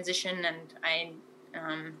transition. And I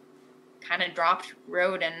kind of dropped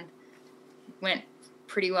road and went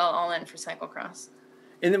pretty well all in for cyclocross.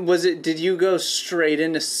 And then did you go straight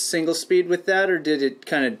into single speed with that, or did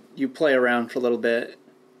it you play around for a little bit?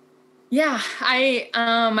 Yeah,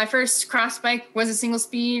 my first cross bike was a single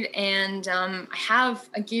speed, and I have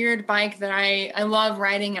a geared bike that I love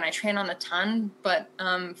riding and I train on a ton, but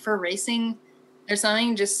for racing, there's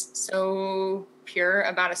something just so pure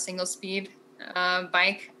about a single speed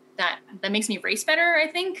bike that makes me race better, I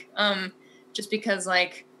think. Just because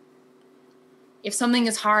if something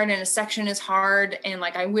is hard and a section is hard and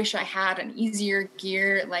I wish I had an easier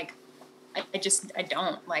gear, I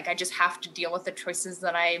don't. I just have to deal with the choices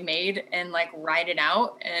that I made and ride it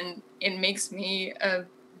out, and it makes me a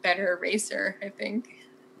better racer, I think.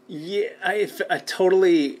 Yeah, I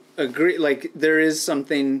totally agree. There is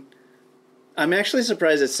something. I'm actually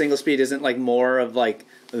surprised that single speed isn't more of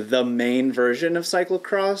the main version of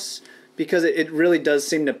cyclocross, because it really does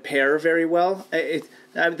seem to pair very well.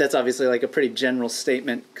 That's obviously a pretty general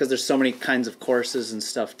statement because there's so many kinds of courses and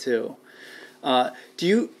stuff too. Do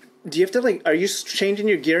you have to are you changing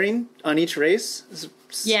your gearing on each race? It's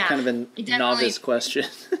kind of a novice question.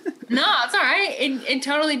 No, it's all right. It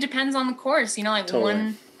totally depends on the course.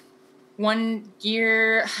 Totally. one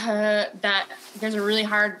gear that there's a really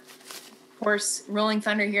hard course, Rolling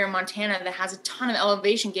Thunder here in Montana, that has a ton of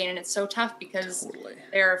elevation gain, and it's so tough because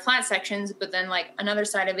there are flat sections, but then another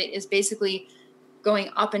side of it is basically going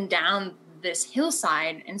up and down this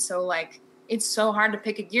hillside, and so it's so hard to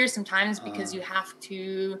pick a gear sometimes because you have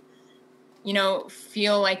to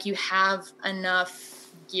feel like you have enough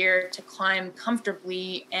gear to climb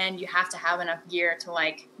comfortably, and you have to have enough gear to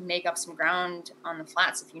make up some ground on the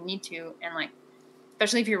flats if you need to. And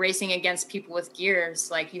especially if you're racing against people with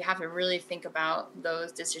gears, you have to really think about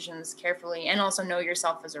those decisions carefully, and also know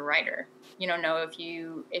yourself as a rider. Know if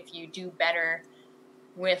you do better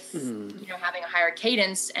with having a higher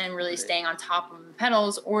cadence and really staying on top of the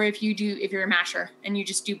pedals, or if you're a masher and you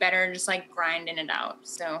just do better and just grinding it out.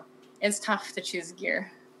 So it's tough to choose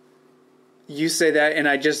gear. You say that, and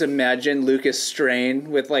I just imagine Lucas Strain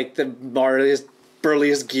with the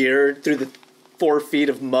burliest gear through the 4 feet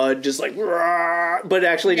of mud, just but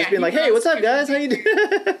actually just being hey, what's up, guys? How you doing?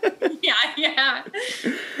 Yeah.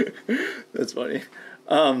 That's funny.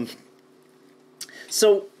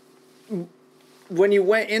 So when you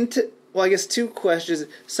went into, I guess 2 questions.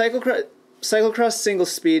 Cyclocross single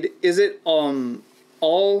speed, is it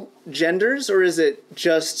all genders, or is it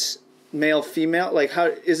just male, female? How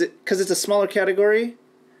is it? Because it's a smaller category,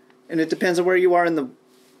 and it depends on where you are in the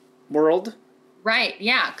world. Right.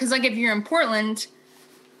 Yeah. Because if you're in Portland,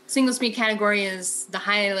 single speed category is the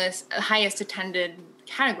highest attended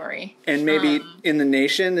category. And maybe in the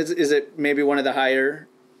nation, is it maybe one of the higher?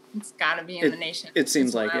 It's got to be in the nation. It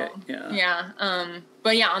seems like it. Yeah. Yeah.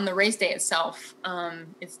 But yeah, on the race day itself,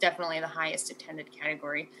 it's definitely the highest attended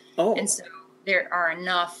category. Oh. And so there are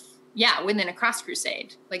enough. Yeah, within a cross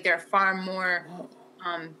crusade, there are far more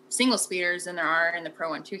single speeders than there are in the Pro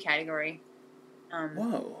 1-2 category.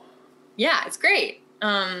 Whoa. Yeah, it's great.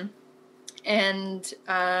 So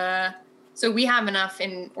we have enough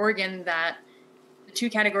in Oregon that the 2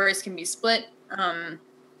 categories can be split.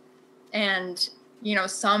 And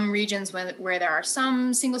some regions where there are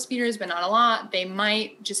some single speeders, but not a lot, they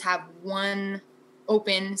might just have one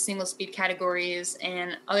open single speed categories,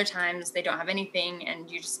 and other times they don't have anything, and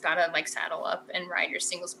you just gotta saddle up and ride your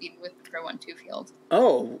single speed with the Pro 1-2 field.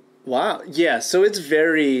 Oh, wow. Yeah, so it's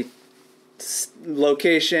very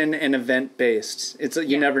location and event based. It's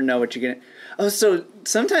you never know what you're getting. Oh, so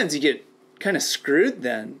sometimes you get kind of screwed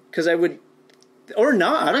then, because I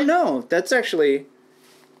don't know. That's actually,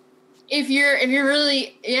 if you're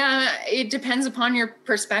really, it depends upon your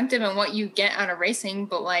perspective and what you get out of racing,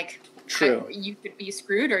 but true. You could be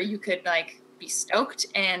screwed, or you could be stoked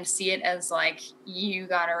and see it as you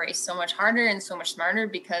gotta race so much harder and so much smarter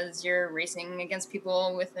because you're racing against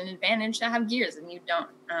people with an advantage that have gears and you don't.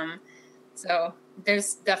 So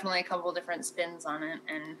there's definitely a couple different spins on it,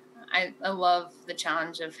 and I love the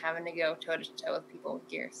challenge of having to go toe to toe with people with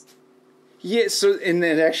gears. Yeah, so, and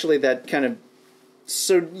then actually that kind of,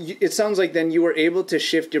 it sounds like then you were able to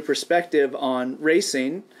shift your perspective on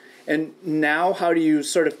racing, and now how do you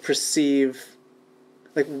sort of perceive,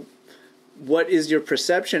 like, what is your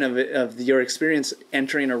perception of it, of your experience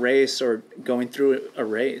entering a race or going through a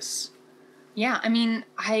race? Yeah, I mean,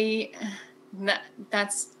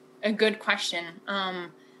 that's a good question.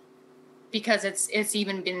 Because it's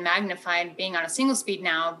even been magnified being on a single speed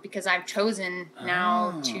now, because I've chosen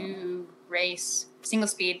now to race single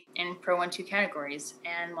speed in Pro 1-2 categories.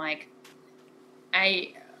 And like,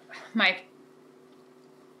 my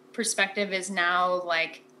perspective is now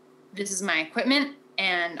like, this is my equipment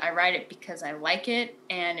and I ride it because I like it.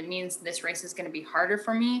 And it means this race is going to be harder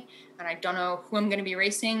for me. And I don't know who I'm going to be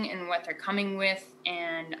racing and what they're coming with.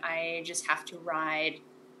 And I just have to ride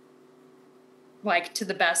like to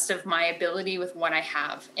the best of my ability with what I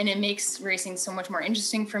have. And it makes racing so much more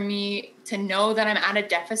interesting for me to know that I'm at a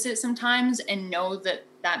deficit sometimes, and know that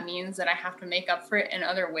that means that I have to make up for it in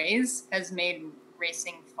other ways has made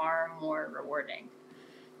racing far more rewarding.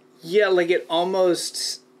 Yeah, like it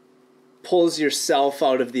almost pulls yourself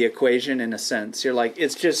out of the equation in a sense. You're like,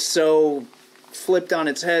 it's just so flipped on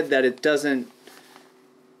its head that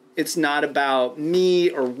it's not about me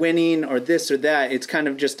or winning or this or that. It's kind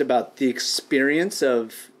of just about the experience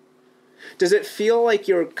of... Does it feel like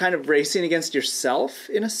you're kind of racing against yourself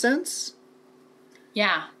in a sense?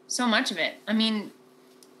 Yeah, so much of it. I mean,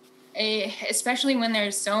 especially when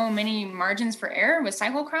there's so many margins for error with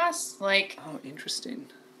cyclocross. Like, oh, interesting.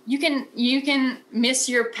 You can miss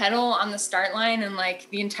your pedal on the start line and like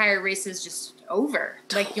the entire race is just over.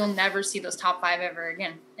 Like you'll never see those top 5 ever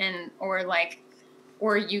again.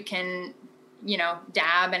 Or you can,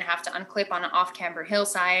 dab and have to unclip on an off-camber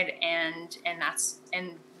hillside and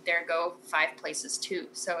there go 5 places too.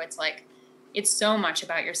 So it's like, it's so much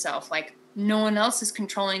about yourself. Like no one else is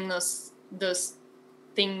controlling those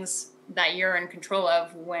things that you're in control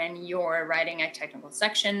of when you're riding a technical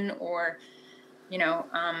section, or,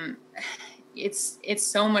 it's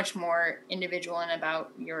so much more individual and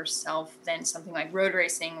about yourself than something like road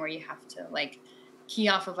racing, where you have to like key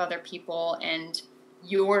off of other people, and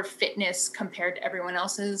your fitness compared to everyone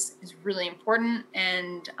else's is really important,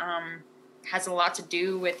 and has a lot to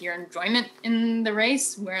do with your enjoyment in the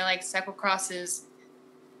race, where like cyclocross is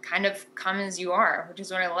kind of come as you are, which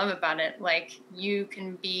is what I love about it. Like you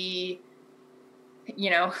can be,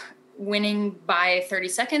 winning by 30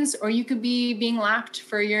 seconds, or you could be being lapped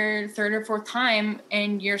for your 3rd or 4th time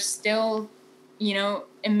and you're still,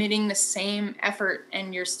 emitting the same effort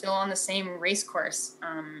and you're still on the same race course.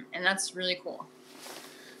 And that's really cool.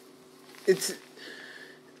 It's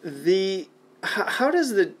how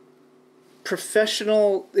does the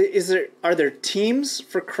professional, are there teams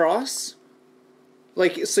for cross?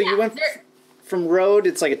 Like, so you went from road,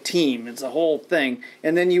 it's like a team, it's a whole thing.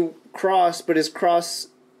 And then you cross, but is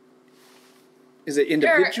it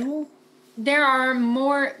individual? There are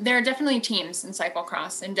definitely teams in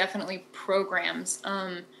cyclocross and definitely programs.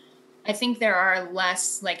 I think there are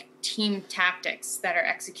less like team tactics that are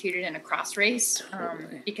executed in a cross race,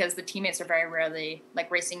 because the teammates are very rarely like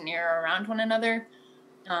racing near or around one another.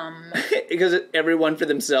 Because everyone for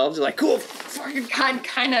themselves, like, cool.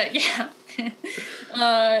 Kind of, yeah.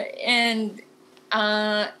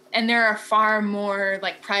 And there are far more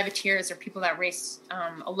like privateers or people that race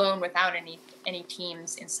alone without any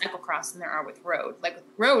teams in cyclocross than there are with road. Like with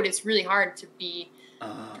road, it's really hard to be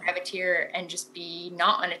privateer and just be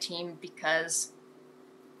not on a team, because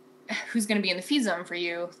who's going to be in the feed zone for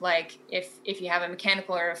you? Like if you have a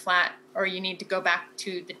mechanical or a flat, or you need to go back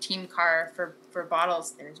to the team car for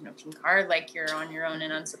bottles, there's no team car. Like you're on your own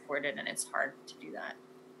and unsupported, and it's hard to do that.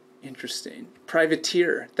 Interesting.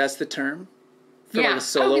 Privateer, that's the term? For like a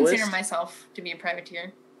soloist? I would consider myself to be a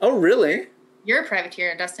privateer. Oh, really? You're a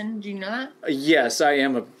privateer, Dustin. Do you know that? Yes, I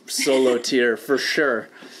am a solo tier for sure.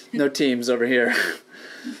 No teams over here.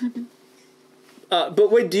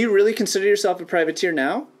 But wait, do you really consider yourself a privateer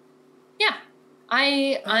now? Yeah.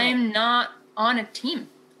 I'm not on a team.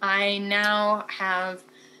 I now have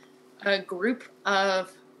a group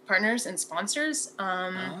of partners and sponsors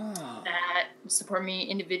that support me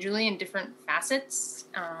individually in different facets.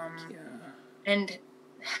 And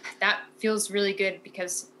that feels really good,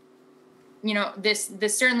 because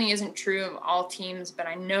this certainly isn't true of all teams, but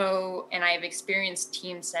I know, and I've experienced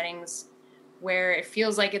team settings where it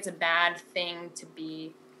feels like it's a bad thing to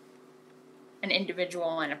be an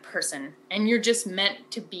individual and a person, and you're just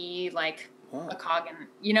meant to be like a cog in,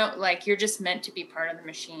 like you're just meant to be part of the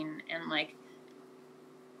machine. And like,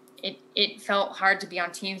 it felt hard to be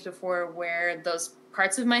on teams before where those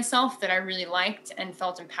parts of myself that I really liked and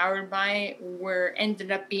felt empowered by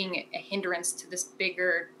ended up being a hindrance to this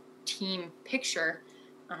bigger team picture.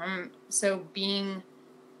 So being,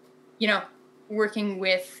 working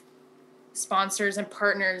with sponsors and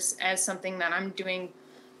partners as something that I'm doing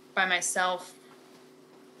by myself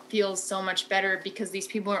feels so much better, because these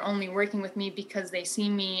people are only working with me because they see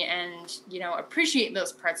me and, appreciate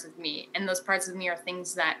those parts of me. And those parts of me are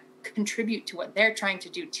things that contribute to what they're trying to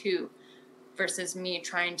do too, versus me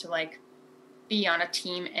trying to like be on a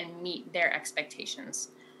team and meet their expectations.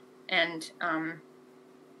 And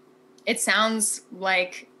it sounds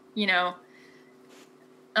like,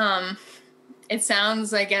 it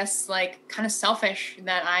sounds, I guess, like kind of selfish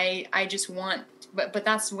that I just want, but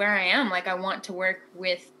that's where I am. Like, I want to work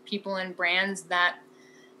with people and brands that,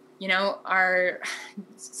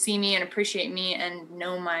 see me and appreciate me and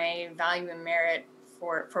know my value and merit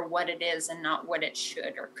for what it is and not what it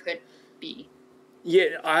should or could be.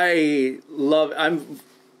 Yeah, I'm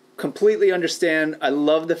completely understand. I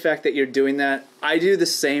love the fact that you're doing that. I do the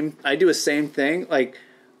same thing. Like,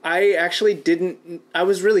 I actually I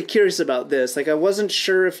was really curious about this. Like, I wasn't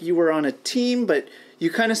sure if you were on a team, but you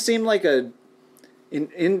kind of seemed like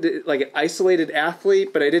like an isolated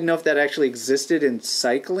athlete, but I didn't know if that actually existed in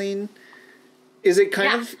cycling. Is it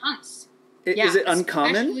is it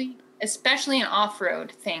uncommon? Especially in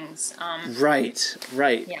off-road things. Right.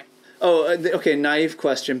 Yeah. Oh, okay, naive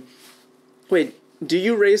question. Wait, do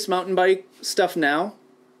you race mountain bike stuff now?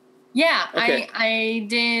 Yeah, okay. I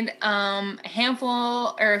did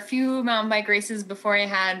a few mountain bike races before I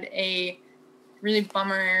had a really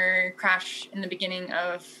bummer crash in the beginning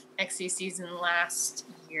of XC season last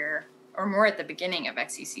year, or more at the beginning of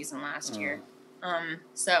XC season last year.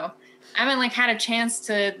 So I haven't had a chance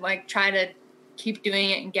to try to keep doing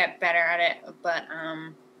it and get better at it, but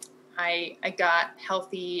I got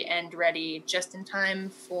healthy and ready just in time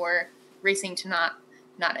for racing to not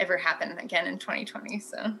ever happen again in 2020.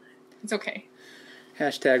 So it's okay.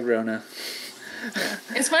 Hashtag Rona. Yeah.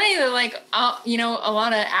 It's funny that a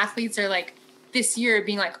lot of athletes are this year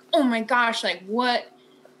being oh my gosh, what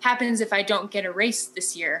happens if I don't get a race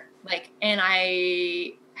this year? And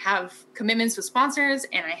I have commitments with sponsors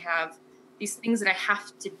and I have these things that I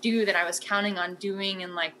have to do that I was counting on doing.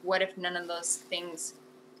 And what if none of those things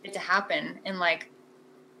get to happen? And I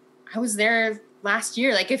was there last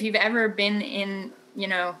year. If you've ever been in,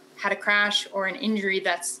 had a crash or an injury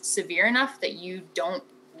that's severe enough that you don't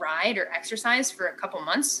ride or exercise for a couple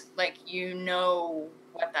months,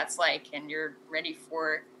 what that's like, and you're ready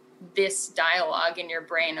for this dialogue in your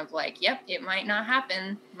brain of yep, it might not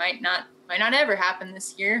happen, might not ever happen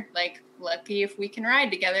this year. Lucky if we can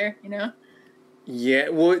ride together, Yeah,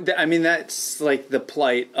 well, I mean, that's the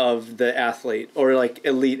plight of the athlete or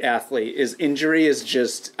elite athlete is injury is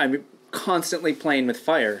just, constantly playing with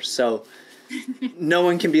fire. So no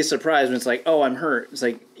one can be surprised when it's oh, I'm hurt. It's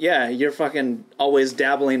yeah, you're fucking always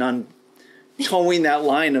dabbling on towing that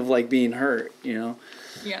line of being hurt, Yeah.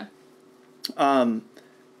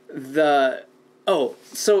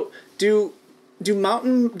 So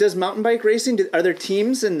does mountain bike racing, are there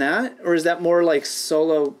teams in that, or is that more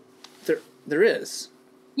solo? There is.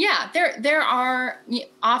 Yeah, there are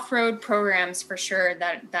off-road programs for sure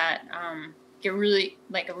that get really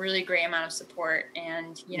a really great amount of support,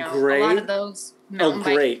 and gray? A lot of those mountain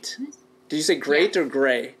great. Bike... Did you say great or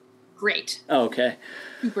gray? Great. Oh, okay.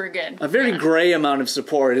 Super good. A very gray amount of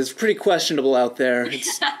support is pretty questionable out there.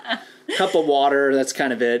 It's a cup of water, that's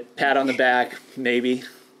kind of it. Pat on the back, maybe.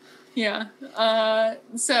 Yeah.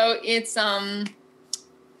 So it's a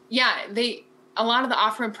lot of the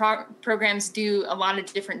off-road programs do a lot of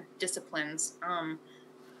different disciplines.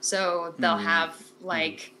 So they'll have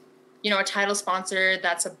a title sponsor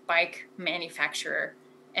that's a bike manufacturer,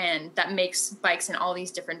 and that makes bikes in all these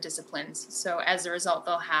different disciplines. So as a result,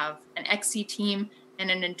 they'll have an XC team and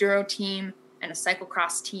an enduro team and a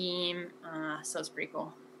cyclocross team. So it's pretty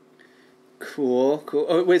cool. Cool.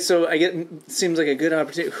 Oh, wait, so seems like a good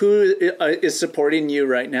opportunity. Who is supporting you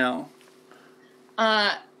right now?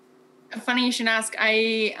 Funny you should ask.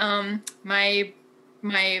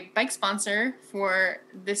 My bike sponsor for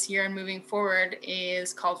this year and moving forward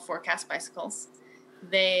is called Forecast Bicycles.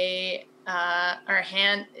 They are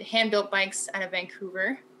hand-built bikes out of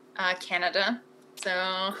Vancouver, Canada.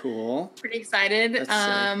 So cool. Pretty excited.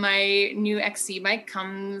 My new XC bike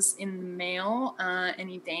comes in the mail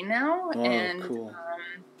any day now. Oh, and cool.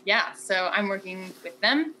 So I'm working with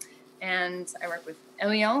them, and I work with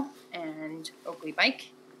Eliel and Oakley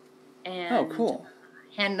Bike. And cool.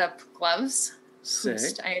 Hand Up Gloves. Sick.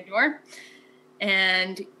 Whom I adore.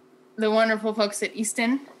 And the wonderful folks at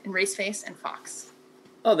Easton and Raceface and Fox.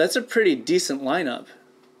 Oh, that's a pretty decent lineup.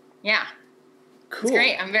 Yeah. Cool. It's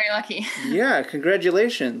great. I'm very lucky. Yeah,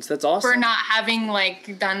 congratulations. That's awesome. For not having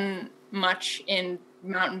like done much in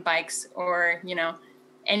mountain bikes or, you know,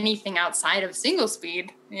 anything outside of single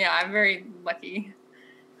speed. Yeah, I'm very lucky.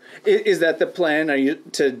 Is that the plan?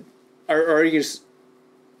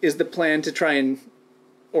 Is the plan to try and,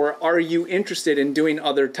 or are you interested in doing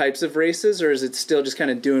other types of races, or is it still just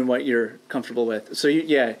kind of doing what you're comfortable with? So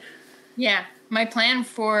yeah. My plan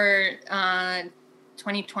for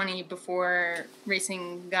 2020 before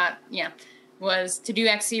racing was to do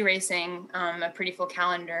XC racing, a pretty full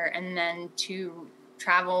calendar, and then to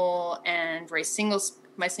travel and race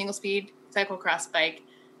my single speed cyclocross bike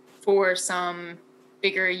for some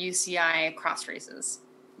bigger UCI cross races.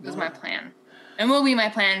 Was my plan, and will be my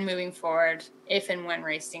plan moving forward if and when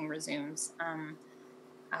racing resumes.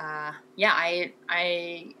 I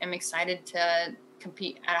am excited to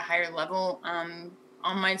compete at a higher level on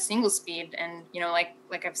my single speed, and you know,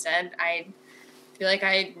 like I've said, I feel like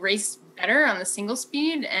I race better on the single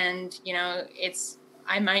speed, and you know,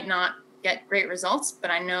 I might not get great results, but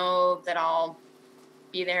I know that I'll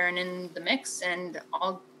be there and in the mix, and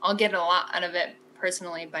I'll get a lot out of it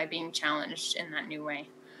personally by being challenged in that new way.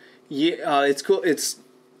 Yeah, it's cool.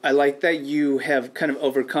 I like that you have kind of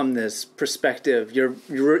overcome this perspective. Your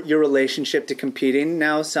relationship to competing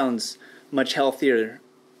now sounds much healthier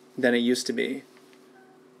than it used to be.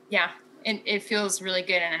 Yeah, it feels really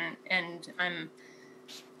good, and I'm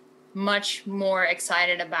much more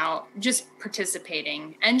excited about just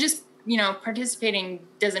participating. And just, you know, participating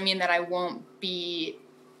doesn't mean that I won't be,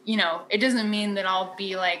 you know, it doesn't mean that I'll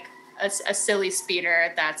be like a silly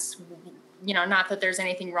speeder that's, you know, not that there's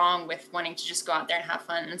anything wrong with wanting to just go out there and have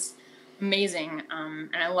fun. It's amazing.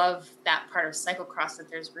 And I love that part of cyclocross, that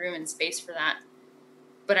there's room and space for that.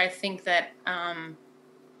 But I think that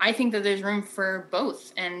there's room for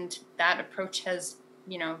both. And that approach has,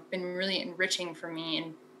 you know, been really enriching for me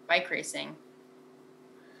in bike racing.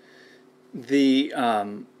 I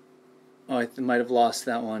might have lost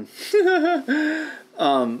that one.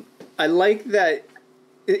 I like that.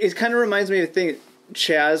 It kind of reminds me of the thing,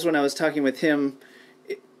 Chaz, when I was talking with him,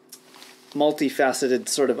 multifaceted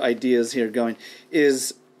sort of ideas here going,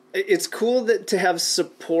 is it's cool that to have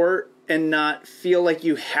support and not feel like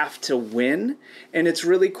you have to win. And it's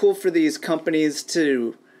really cool for these companies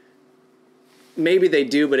to, maybe they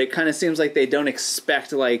do, but it kind of seems like they don't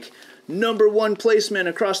expect like number one placement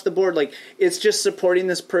across the board. Like, it's just supporting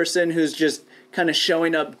this person who's just kind of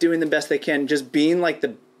showing up, doing the best they can, just being like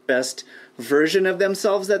the best version of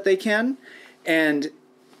themselves that they can. And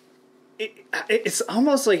it's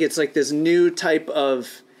almost like it's like this new type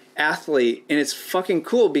of athlete, and it's fucking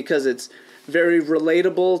cool because it's very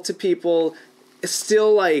relatable to people. It's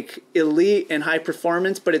still like elite and high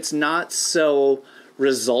performance, but it's not so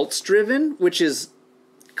results driven, which is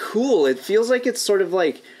cool. It feels like it's sort of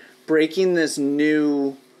like breaking this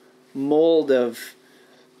new mold of,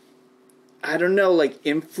 I don't know, like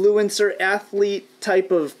influencer athlete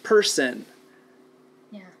type of person.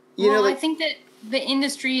 Yeah. Well, I think that the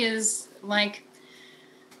industry is like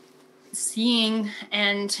seeing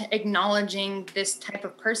and acknowledging this type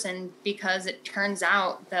of person, because it turns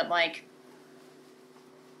out that, like,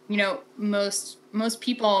 you know, most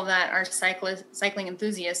people that are cycling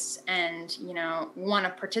enthusiasts and, you know, want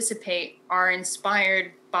to participate are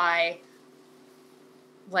inspired by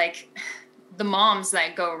like the moms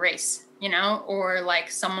that go race, you know, or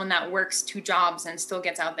like someone that works 2 jobs and still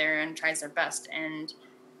gets out there and tries their best. And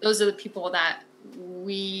those are the people that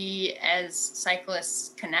we as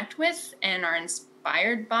cyclists connect with and are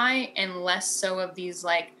inspired by, and less so of these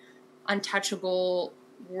like untouchable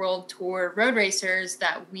world tour road racers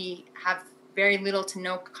that we have very little to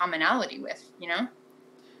no commonality with, you know?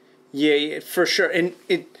 Yeah, for sure.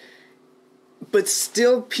 But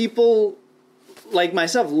still people like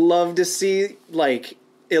myself love to see like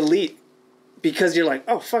elite, because you're like,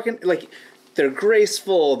 oh, fucking, like, they're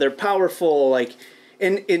graceful, they're powerful, like,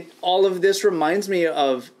 and all of this reminds me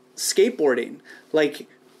of skateboarding. Like,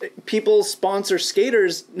 people sponsor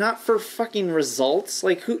skaters not for fucking results.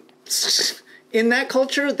 Like, who in that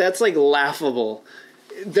culture, that's like laughable.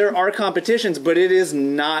 There are competitions, but it is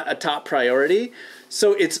not a top priority.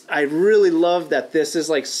 So I really love that this is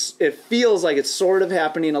like, it feels like it's sort of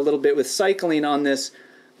happening a little bit with cycling on this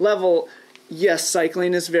level. Yes,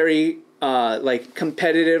 cycling is very like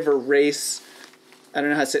competitive or race, I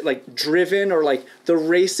don't know how to say it, like driven, or like the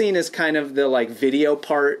racing is kind of the like video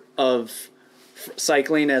part of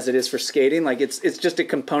cycling as it is for skating. Like it's just a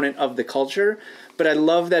component of the culture. But I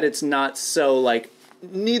love that it's not so like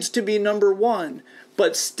needs to be number one,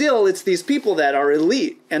 but still it's these people that are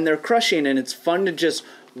elite and they're crushing, and it's fun to just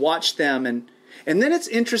watch them. And then it's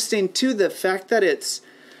interesting too, the fact that it's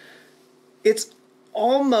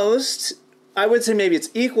almost, I would say maybe it's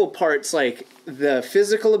equal parts like the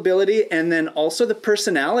physical ability and then also the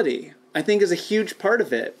personality, I think, is a huge part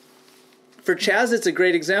of it. For Chaz, it's a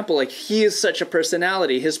great example. Like, he is such a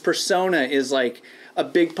personality. His persona is like a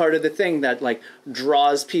big part of the thing that like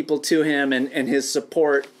draws people to him and his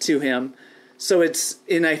support to him. So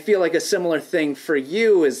and I feel like a similar thing for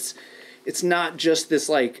you is it's not just this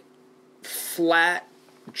like flat,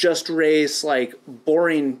 just race, like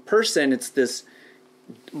boring person. It's this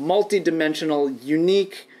multi-dimensional,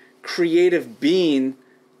 unique, creative being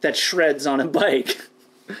that shreds on a bike.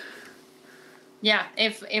 Yeah,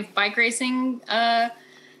 if bike racing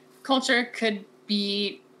culture could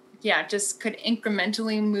be, just could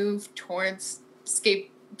incrementally move towards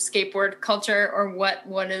skateboard culture, or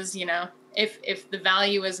what is, if the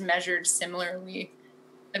value is measured similarly,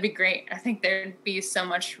 that'd be great. I think there'd be so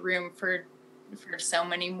much room for so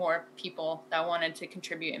many more people that wanted to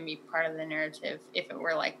contribute and be part of the narrative if it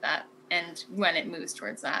were like that. And when it moves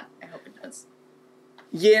towards that, I hope it does.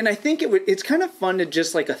 Yeah, and I think it's kind of fun to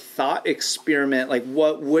just like a thought experiment, like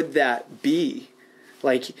what would that be?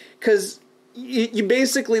 Like, because you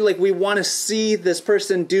basically, like, we want to see this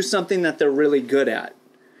person do something that they're really good at.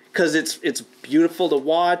 Because it's beautiful to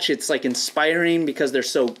watch, it's like inspiring because they're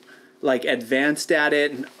so like advanced at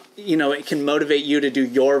it, and it can motivate you to do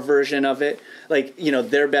your version of it. Like,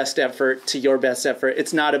 their best effort to your best effort.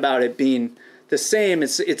 It's not about it being the same.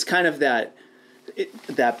 It's kind of that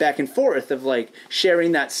back and forth of like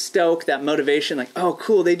sharing that stoke, that motivation, like, oh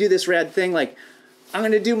cool, they do this rad thing, like I'm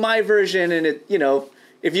gonna do my version. And it,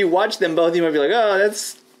 if you watch them both, you might be like, oh,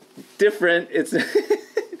 that's different. It's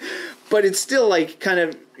but it's still like kind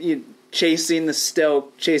of chasing the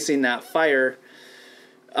stoke, chasing that fire.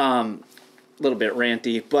 A little bit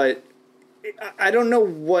ranty, but I don't know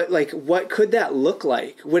what could that look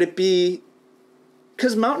like? Would it be,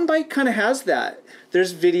 because mountain bike kind of has that.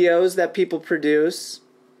 There's videos that people produce.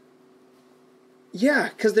 Yeah,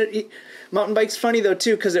 because mountain bike's funny though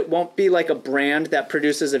too, because it won't be like a brand that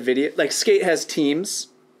produces a video. Like skate has teams,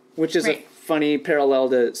 which is a funny parallel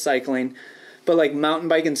to cycling. But like mountain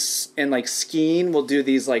bike and like skiing will do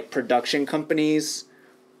these like production companies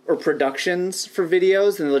or productions for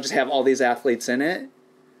videos, and they'll just have all these athletes in it.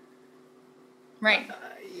 Right.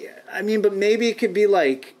 Yeah, I mean, but maybe it could be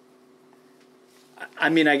like, I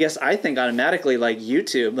mean, I guess I think automatically like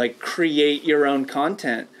YouTube, like create your own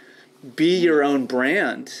content, be your own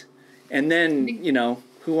brand. And then,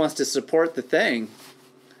 who wants to support the thing?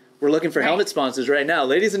 We're looking for helmet sponsors right now.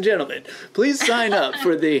 Ladies and gentlemen, please sign up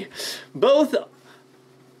for both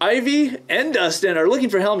Ivy and Dustin are looking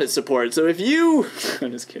for helmet support. So if you,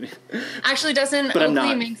 I'm just kidding. Actually, Dustin,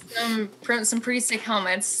 Oakley makes some pretty sick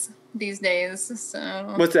helmets these days.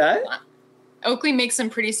 So what's that? Oakley makes some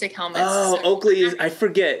pretty sick helmets. Oh, so Oakley I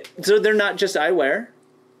forget. So they're not just eyewear?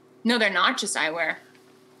 No, they're not just eyewear.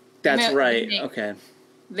 That's right. Okay.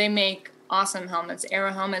 They make awesome helmets,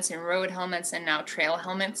 aero helmets and road helmets and now trail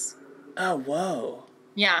helmets. Oh, whoa.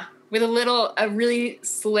 Yeah. With a really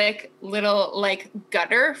slick little like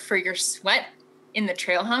gutter for your sweat in the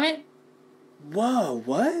trail helmet. Whoa,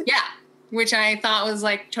 what? Yeah. Which I thought was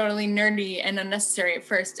like totally nerdy and unnecessary at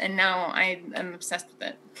first. And now I am obsessed with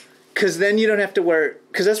it. Because then you don't have to wear,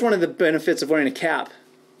 because that's one of the benefits of wearing a cap,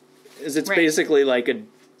 is it's basically like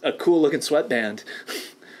a cool looking sweatband.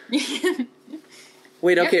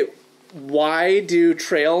 Wait, okay. Why do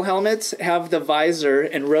trail helmets have the visor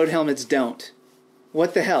and road helmets don't?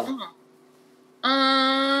 What the hell?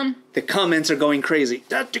 The comments are going crazy.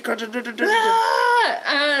 Yeah,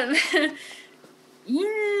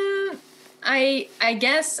 I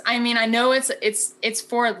guess, I mean, I know it's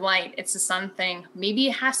for light. It's a sun thing. Maybe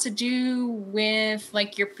it has to do with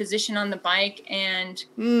like your position on the bike, and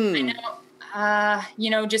I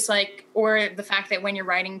know, just like, or the fact that when you're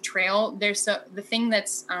riding trail, the thing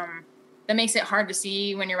that's that makes it hard to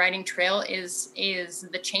see when you're riding trail is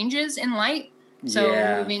the changes in light. So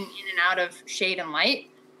moving in and out of shade and light.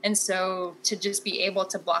 And so to just be able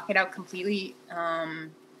to block it out completely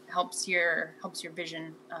helps your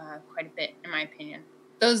vision quite a bit, in my opinion.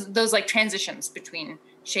 Those like transitions between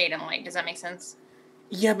shade and light. Does that make sense?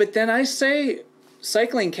 Yeah, but then I say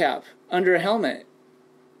cycling cap under a helmet.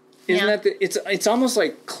 Isn't that it's almost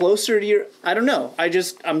like closer to your, I don't know. I'm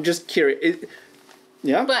just curious.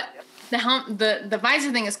 Yeah. But the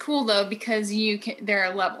visor thing is cool though, because there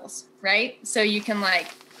are levels, right? So you can like,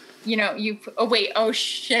 oh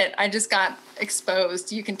shit, I just got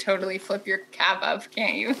exposed. You can totally flip your cap up,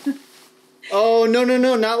 can't you? Oh, no,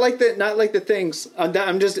 not like the things.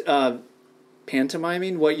 I'm just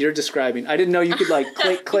pantomiming what you're describing. I didn't know you could like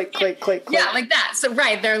click, click, click, click, click. Yeah, like that. So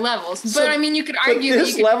right, there are levels. So, but I mean, you could argue that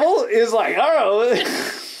this level is like, oh,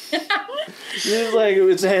 it's like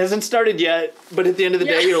it hasn't started yet. But at the end of the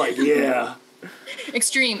day, you're like, yeah.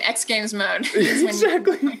 Extreme X Games mode.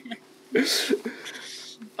 Exactly.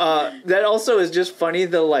 That also is just funny.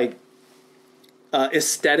 The like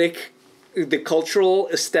aesthetic, the cultural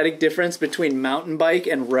aesthetic difference between mountain bike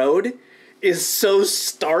and road is so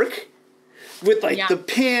stark. With like the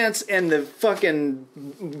pants and the fucking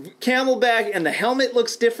camelback and the helmet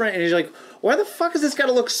looks different, and you're like, why the fuck is this got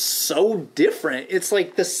to look so different? It's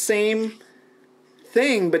like the same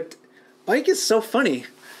thing, but bike is so funny.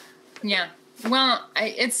 Yeah. Well,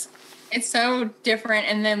 it's so different,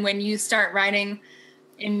 and then when you start riding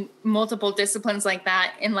in multiple disciplines like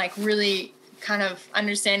that, and like really kind of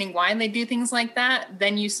understanding why they do things like that,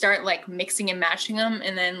 then you start like mixing and matching them,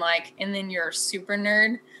 and then you're a super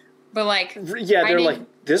nerd. But like, yeah, they're like,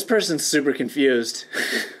 this person's super confused.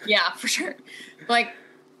 Yeah, for sure. Like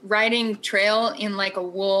riding trail in like a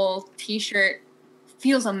wool t-shirt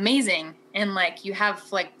feels amazing. And like you have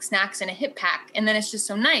like snacks in a hip pack. And then it's just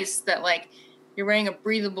so nice that like you're wearing a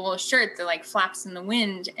breathable shirt that like flaps in the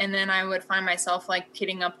wind. And then I would find myself like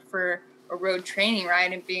kitting up for a road training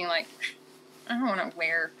ride and being like, I don't want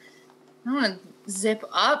to zip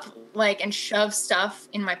up like and shove stuff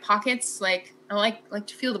in my pockets. Like I like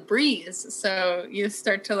to feel the breeze. So you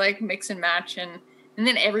start to like mix and match, and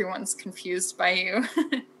then everyone's confused by you.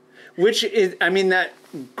 Which is, I mean, that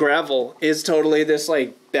gravel is totally this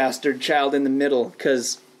like bastard child in the middle,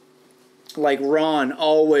 because like Ron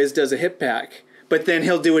always does a hip pack, but then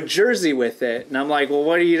he'll do a jersey with it, and I'm like,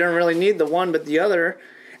 well, you don't really need the one but the other.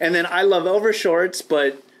 And then I love overshorts,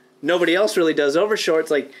 but nobody else really does overshorts.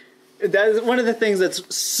 Like that is one of the things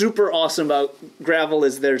that's super awesome about gravel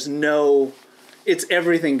is it's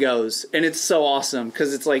everything goes, and it's so awesome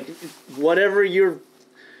because it's like whatever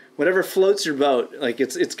floats your boat, like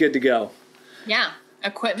it's good to go. Yeah,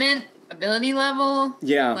 equipment, ability level.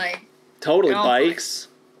 Yeah, like totally bikes.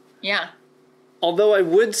 Yeah. Although I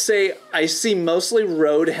would say I see mostly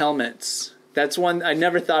road helmets. That's one I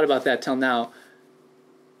never thought about that till now.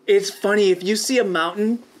 It's funny if you see a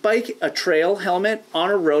mountain bike, a trail helmet on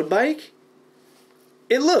a road bike,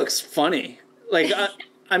 it looks funny. Like.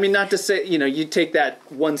 I mean, not to say, you take that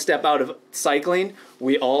one step out of cycling,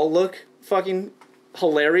 we all look fucking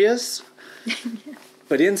hilarious.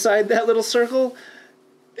 But inside that little circle,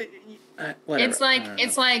 whatever.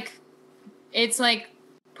 It's like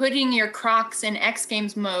putting your Crocs in X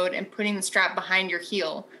Games mode and putting the strap behind your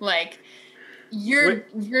heel. Like you're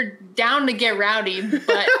down to get rowdy,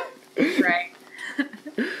 but right.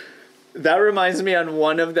 That reminds me on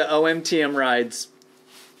one of the OMTM rides.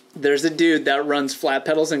 There's a dude that runs flat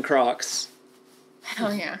pedals and Crocs.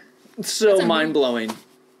 Hell yeah. So mind-blowing.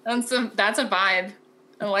 That's a vibe.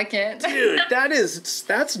 I like it. Dude,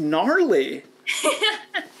 that's gnarly.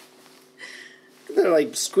 They're like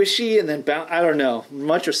squishy and then I don't know.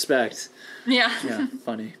 Much respect. Yeah. Yeah,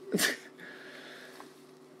 funny.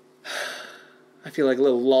 I feel like a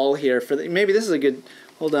little lull here maybe this is a good,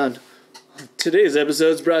 hold on. Today's episode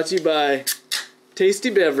is brought to you by Tasty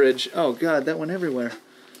Beverage. Oh God, that went everywhere.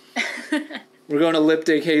 We're going to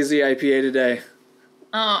Liptic Hazy IPA today.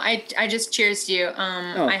 Oh, I just cheers to you.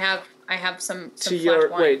 I have some to your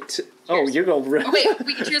wine. Wait. You're going. Oh, wait,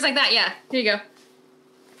 we can cheers like that. Yeah, here you go.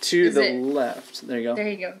 To the left. There you go. There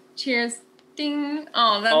you go. Cheers. Ding.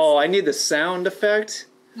 Oh, that's. Oh, I need the sound effect.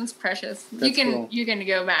 That's precious. That's cool. You can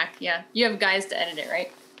go back. Yeah, you have guys to edit it,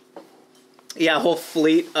 right? Yeah, a whole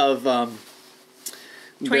fleet of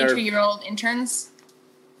 22-year-old interns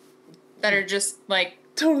that are just like.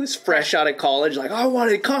 Totally fresh out of college, like, I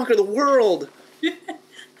want to conquer the world.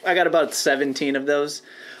 I got about 17 of those.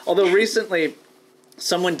 Although recently,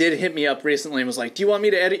 someone did hit me up recently and was like, do you want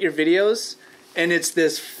me to edit your videos? And it's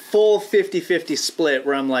this full 50-50 split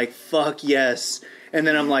where I'm like, fuck yes. And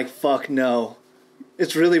then I'm like, fuck no.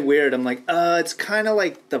 It's really weird. I'm like, it's kind of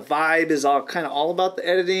like the vibe is all about the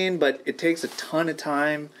editing, but it takes a ton of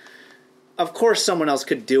time. Of course someone else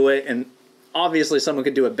could do it, and obviously someone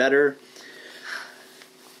could do it better.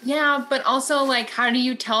 Yeah, but also, like, how do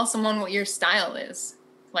you tell someone what your style is?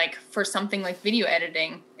 Like, for something like video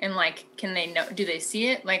editing, and, like, can they know, do they see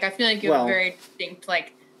it? Like, I feel like you have a very distinct,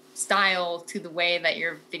 like, style to the way that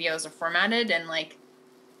your videos are formatted, and, like,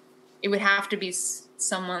 it would have to be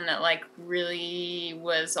someone that, like, really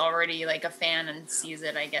was already, like, a fan and sees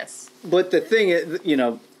it, I guess. But the thing is,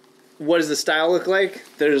 what does the style look like?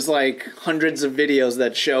 There's, like, hundreds of videos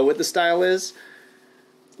that show what the style is.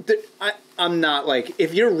 I'm not like,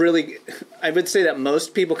 if you're really, I would say that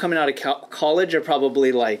most people coming out of college are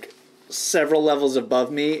probably like several levels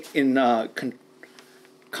above me in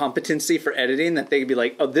competency for editing, that they could be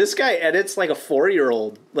like, oh, this guy edits like a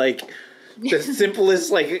 4-year-old. Like, the simplest,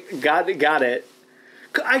 like, got it.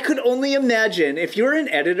 I could only imagine if you're an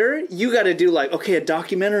editor, you got to do like, okay, a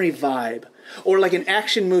documentary vibe, or like an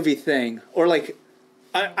action movie thing, or like,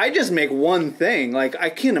 I just make one thing. Like, I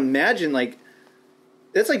can't imagine, like,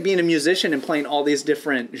 that's like being a musician and playing all these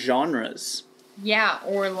different genres. Yeah,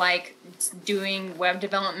 or like doing web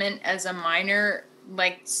development as a minor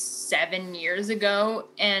like 7 years ago,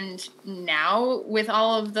 and now with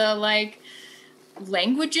all of the like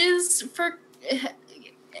languages for,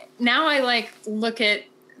 now I like look at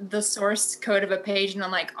the source code of a page and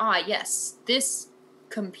I'm like, yes, this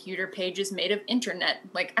computer page is made of internet.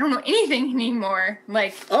 Like, I don't know anything anymore.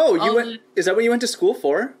 Like, is that what you went to school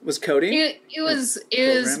for? Was coding? It was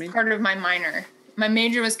part of my minor. My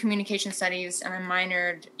major was communication studies, and I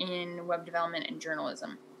minored in web development and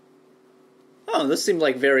journalism. Oh, this seemed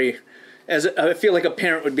like I feel like a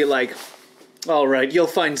parent would be like, all right, you'll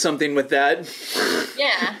find something with that.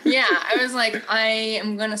 Yeah. I was like, I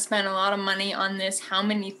am going to spend a lot of money on this. How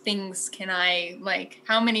many ways can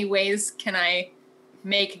I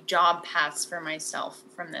make job paths for myself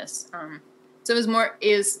from this? So it was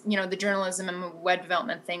the journalism and web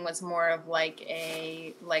development thing was more of like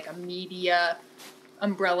a media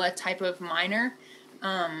umbrella type of minor.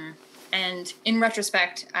 And in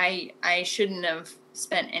retrospect, I shouldn't have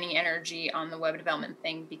spent any energy on the web development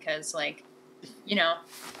thing because, like, do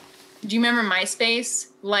you remember MySpace?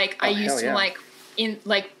 Like, I used to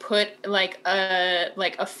put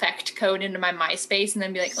effect code into my MySpace and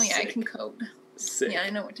then be like, oh yeah, I can code. Sick. Yeah, I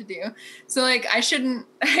know what to do. So like,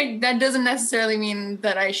 that doesn't necessarily mean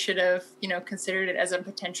that I should have, considered it as a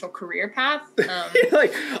potential career path.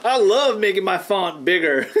 Like, I love making my font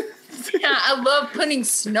bigger. Yeah, I love putting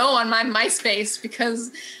snow on my MySpace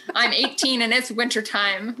because I'm 18 and it's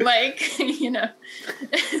wintertime. Like,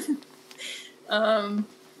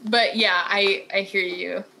 but yeah, I hear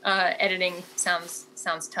you. Editing sounds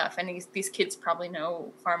tough, and these kids probably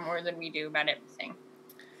know far more than we do about everything.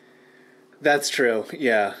 That's true.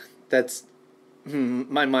 Yeah, that's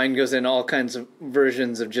my mind goes in all kinds of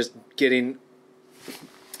versions of just getting.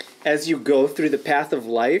 As you go through the path of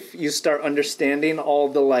life, you start understanding all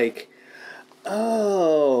the like,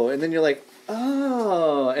 oh, and then you're like,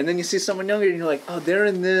 oh, and then you see someone younger and you're like, oh, they're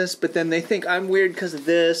in this, but then they think I'm weird because of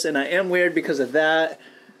this, and I am weird because of that.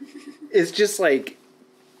 It's just like,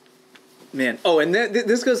 man. Oh, and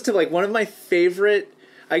this goes to like one of my favorite,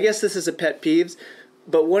 I guess this is a pet peeves,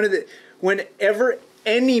 but whenever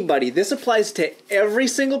anybody, this applies to every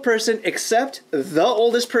single person except the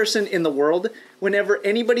oldest person in the world, whenever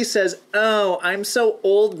anybody says, oh, I'm so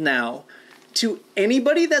old now, to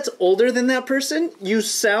anybody that's older than that person, you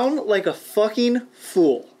sound like a fucking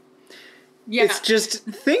fool. Yeah. It's just,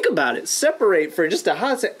 think about it. Separate for just a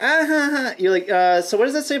hot second. You're like, so what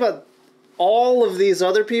does that say about all of these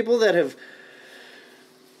other people that have...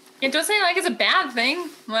 It doesn't say like it's a bad thing.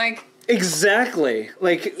 Like... Exactly.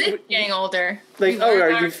 Like... getting older. Like, are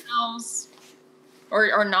you...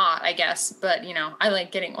 Or not, I guess. But, I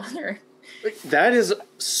like getting older. That is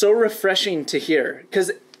so refreshing to hear.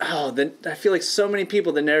 Because... then I feel like so many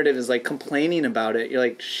people, the narrative is like complaining about it. You're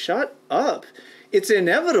like, shut up. It's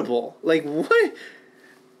inevitable. Like, what?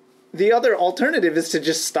 The other alternative is to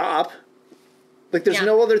just stop. Like, there's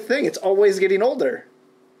no other thing. It's always getting older.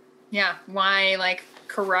 Yeah. Why, like,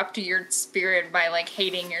 corrupt your spirit by, like,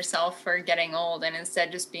 hating yourself for getting old and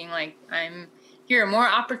instead just being like, here are more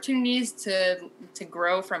opportunities to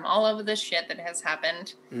grow from all of this shit that has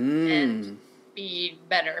happened and be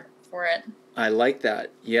better for it. I like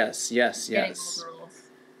that. Yes.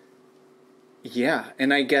 Yeah,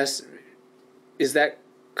 and I guess, is that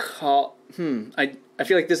called... I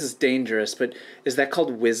feel like this is dangerous, but is that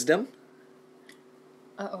called wisdom?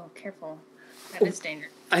 Uh-oh, careful. That is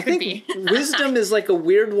dangerous. I think wisdom is like a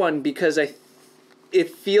weird one because it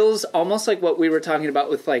feels almost like what we were talking about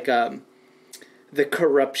with like the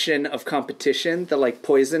corruption of competition, the like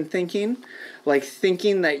poison thinking. Like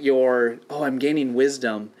thinking that I'm gaining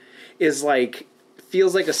wisdom is like,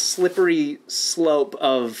 feels like a slippery slope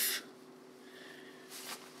of,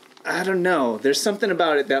 I don't know. There's something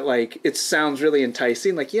about it that like, it sounds really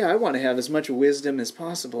enticing. Like, yeah, I want to have as much wisdom as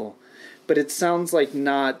possible. But it sounds like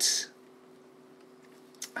not,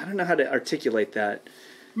 I don't know how to articulate that.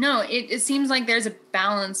 No, it seems like there's a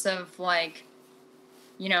balance of like,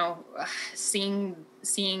 seeing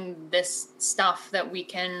this stuff that we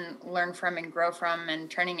can learn from and grow from and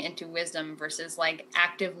turning it into wisdom versus like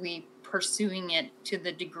actively pursuing it to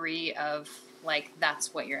the degree of like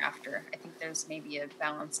that's what you're after. I think there's maybe a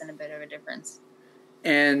balance and a bit of a difference.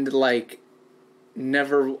 And like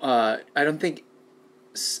never I don't think,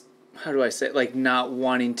 how do I say it? Like not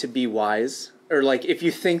wanting to be wise, or like if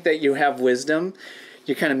you think that you have wisdom,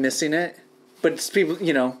 you're kind of missing it. But it's people,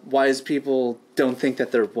 you know, wise people don't think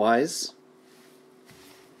that they're wise.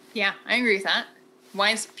 Yeah, I agree with that.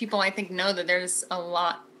 Wise people, I think, know that there's a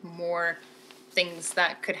lot more things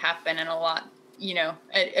that could happen, and a lot, you know,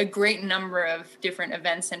 a great number of different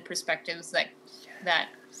events and perspectives that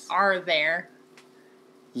are there.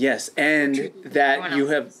 Yes, and that you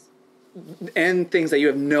have, and things that you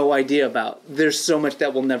have no idea about. There's so much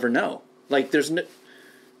that we'll never know. Like there's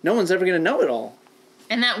no one's ever going to know it all.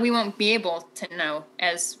 And that we won't be able to know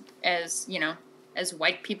as you know, as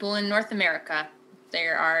white people in North America.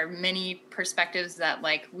 There are many perspectives that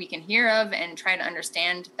like we can hear of and try to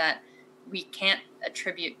understand that we can't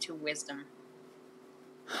attribute to wisdom.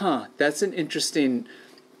 Huh, that's an interesting,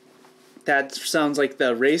 that sounds like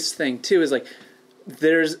the race thing too, is like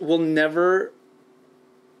we'll never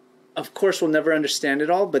understand it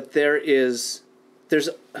all, but there's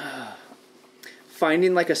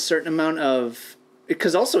finding like a certain amount of,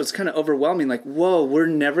 because also it's kind of overwhelming, like, whoa, we're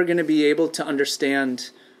never going to be able to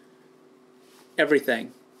understand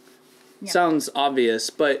everything. Yeah. Sounds obvious,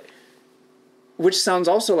 but which sounds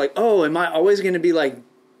also like, oh, am I always going to be like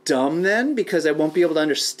dumb then because I won't be able to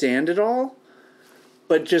understand it all?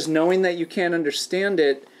 But just knowing that you can't understand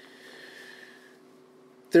it,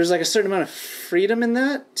 there's like a certain amount of freedom in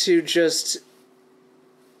that to just,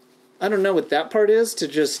 I don't know what that part is, to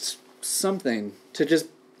just to just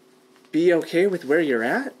be okay with where you're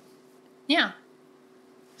at. Yeah.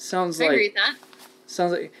 Sounds I like, agree with that.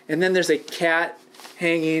 Sounds like, and then there's a cat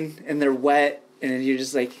hanging and they're wet and you're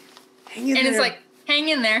just like, hang in there. And it's like, hang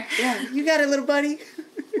in there. Yeah, you got it, little buddy.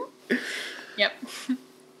 Yep.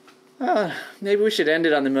 Maybe we should end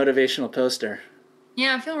it on the motivational poster.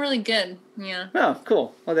 Yeah, I feel really good. Yeah. Oh,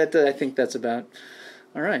 cool. Well, that I think that's about.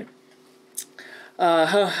 All right.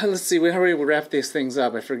 Let's see. How do we wrap these things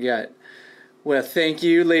up? I forget. Well, thank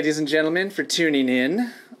you, ladies and gentlemen, for tuning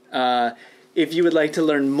in. If you would like to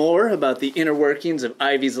learn more about the inner workings of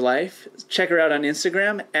Ivy's life, check her out on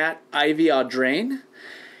Instagram @IvyAudrain.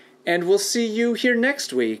 And we'll see you here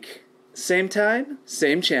next week. Same time,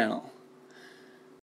 same channel.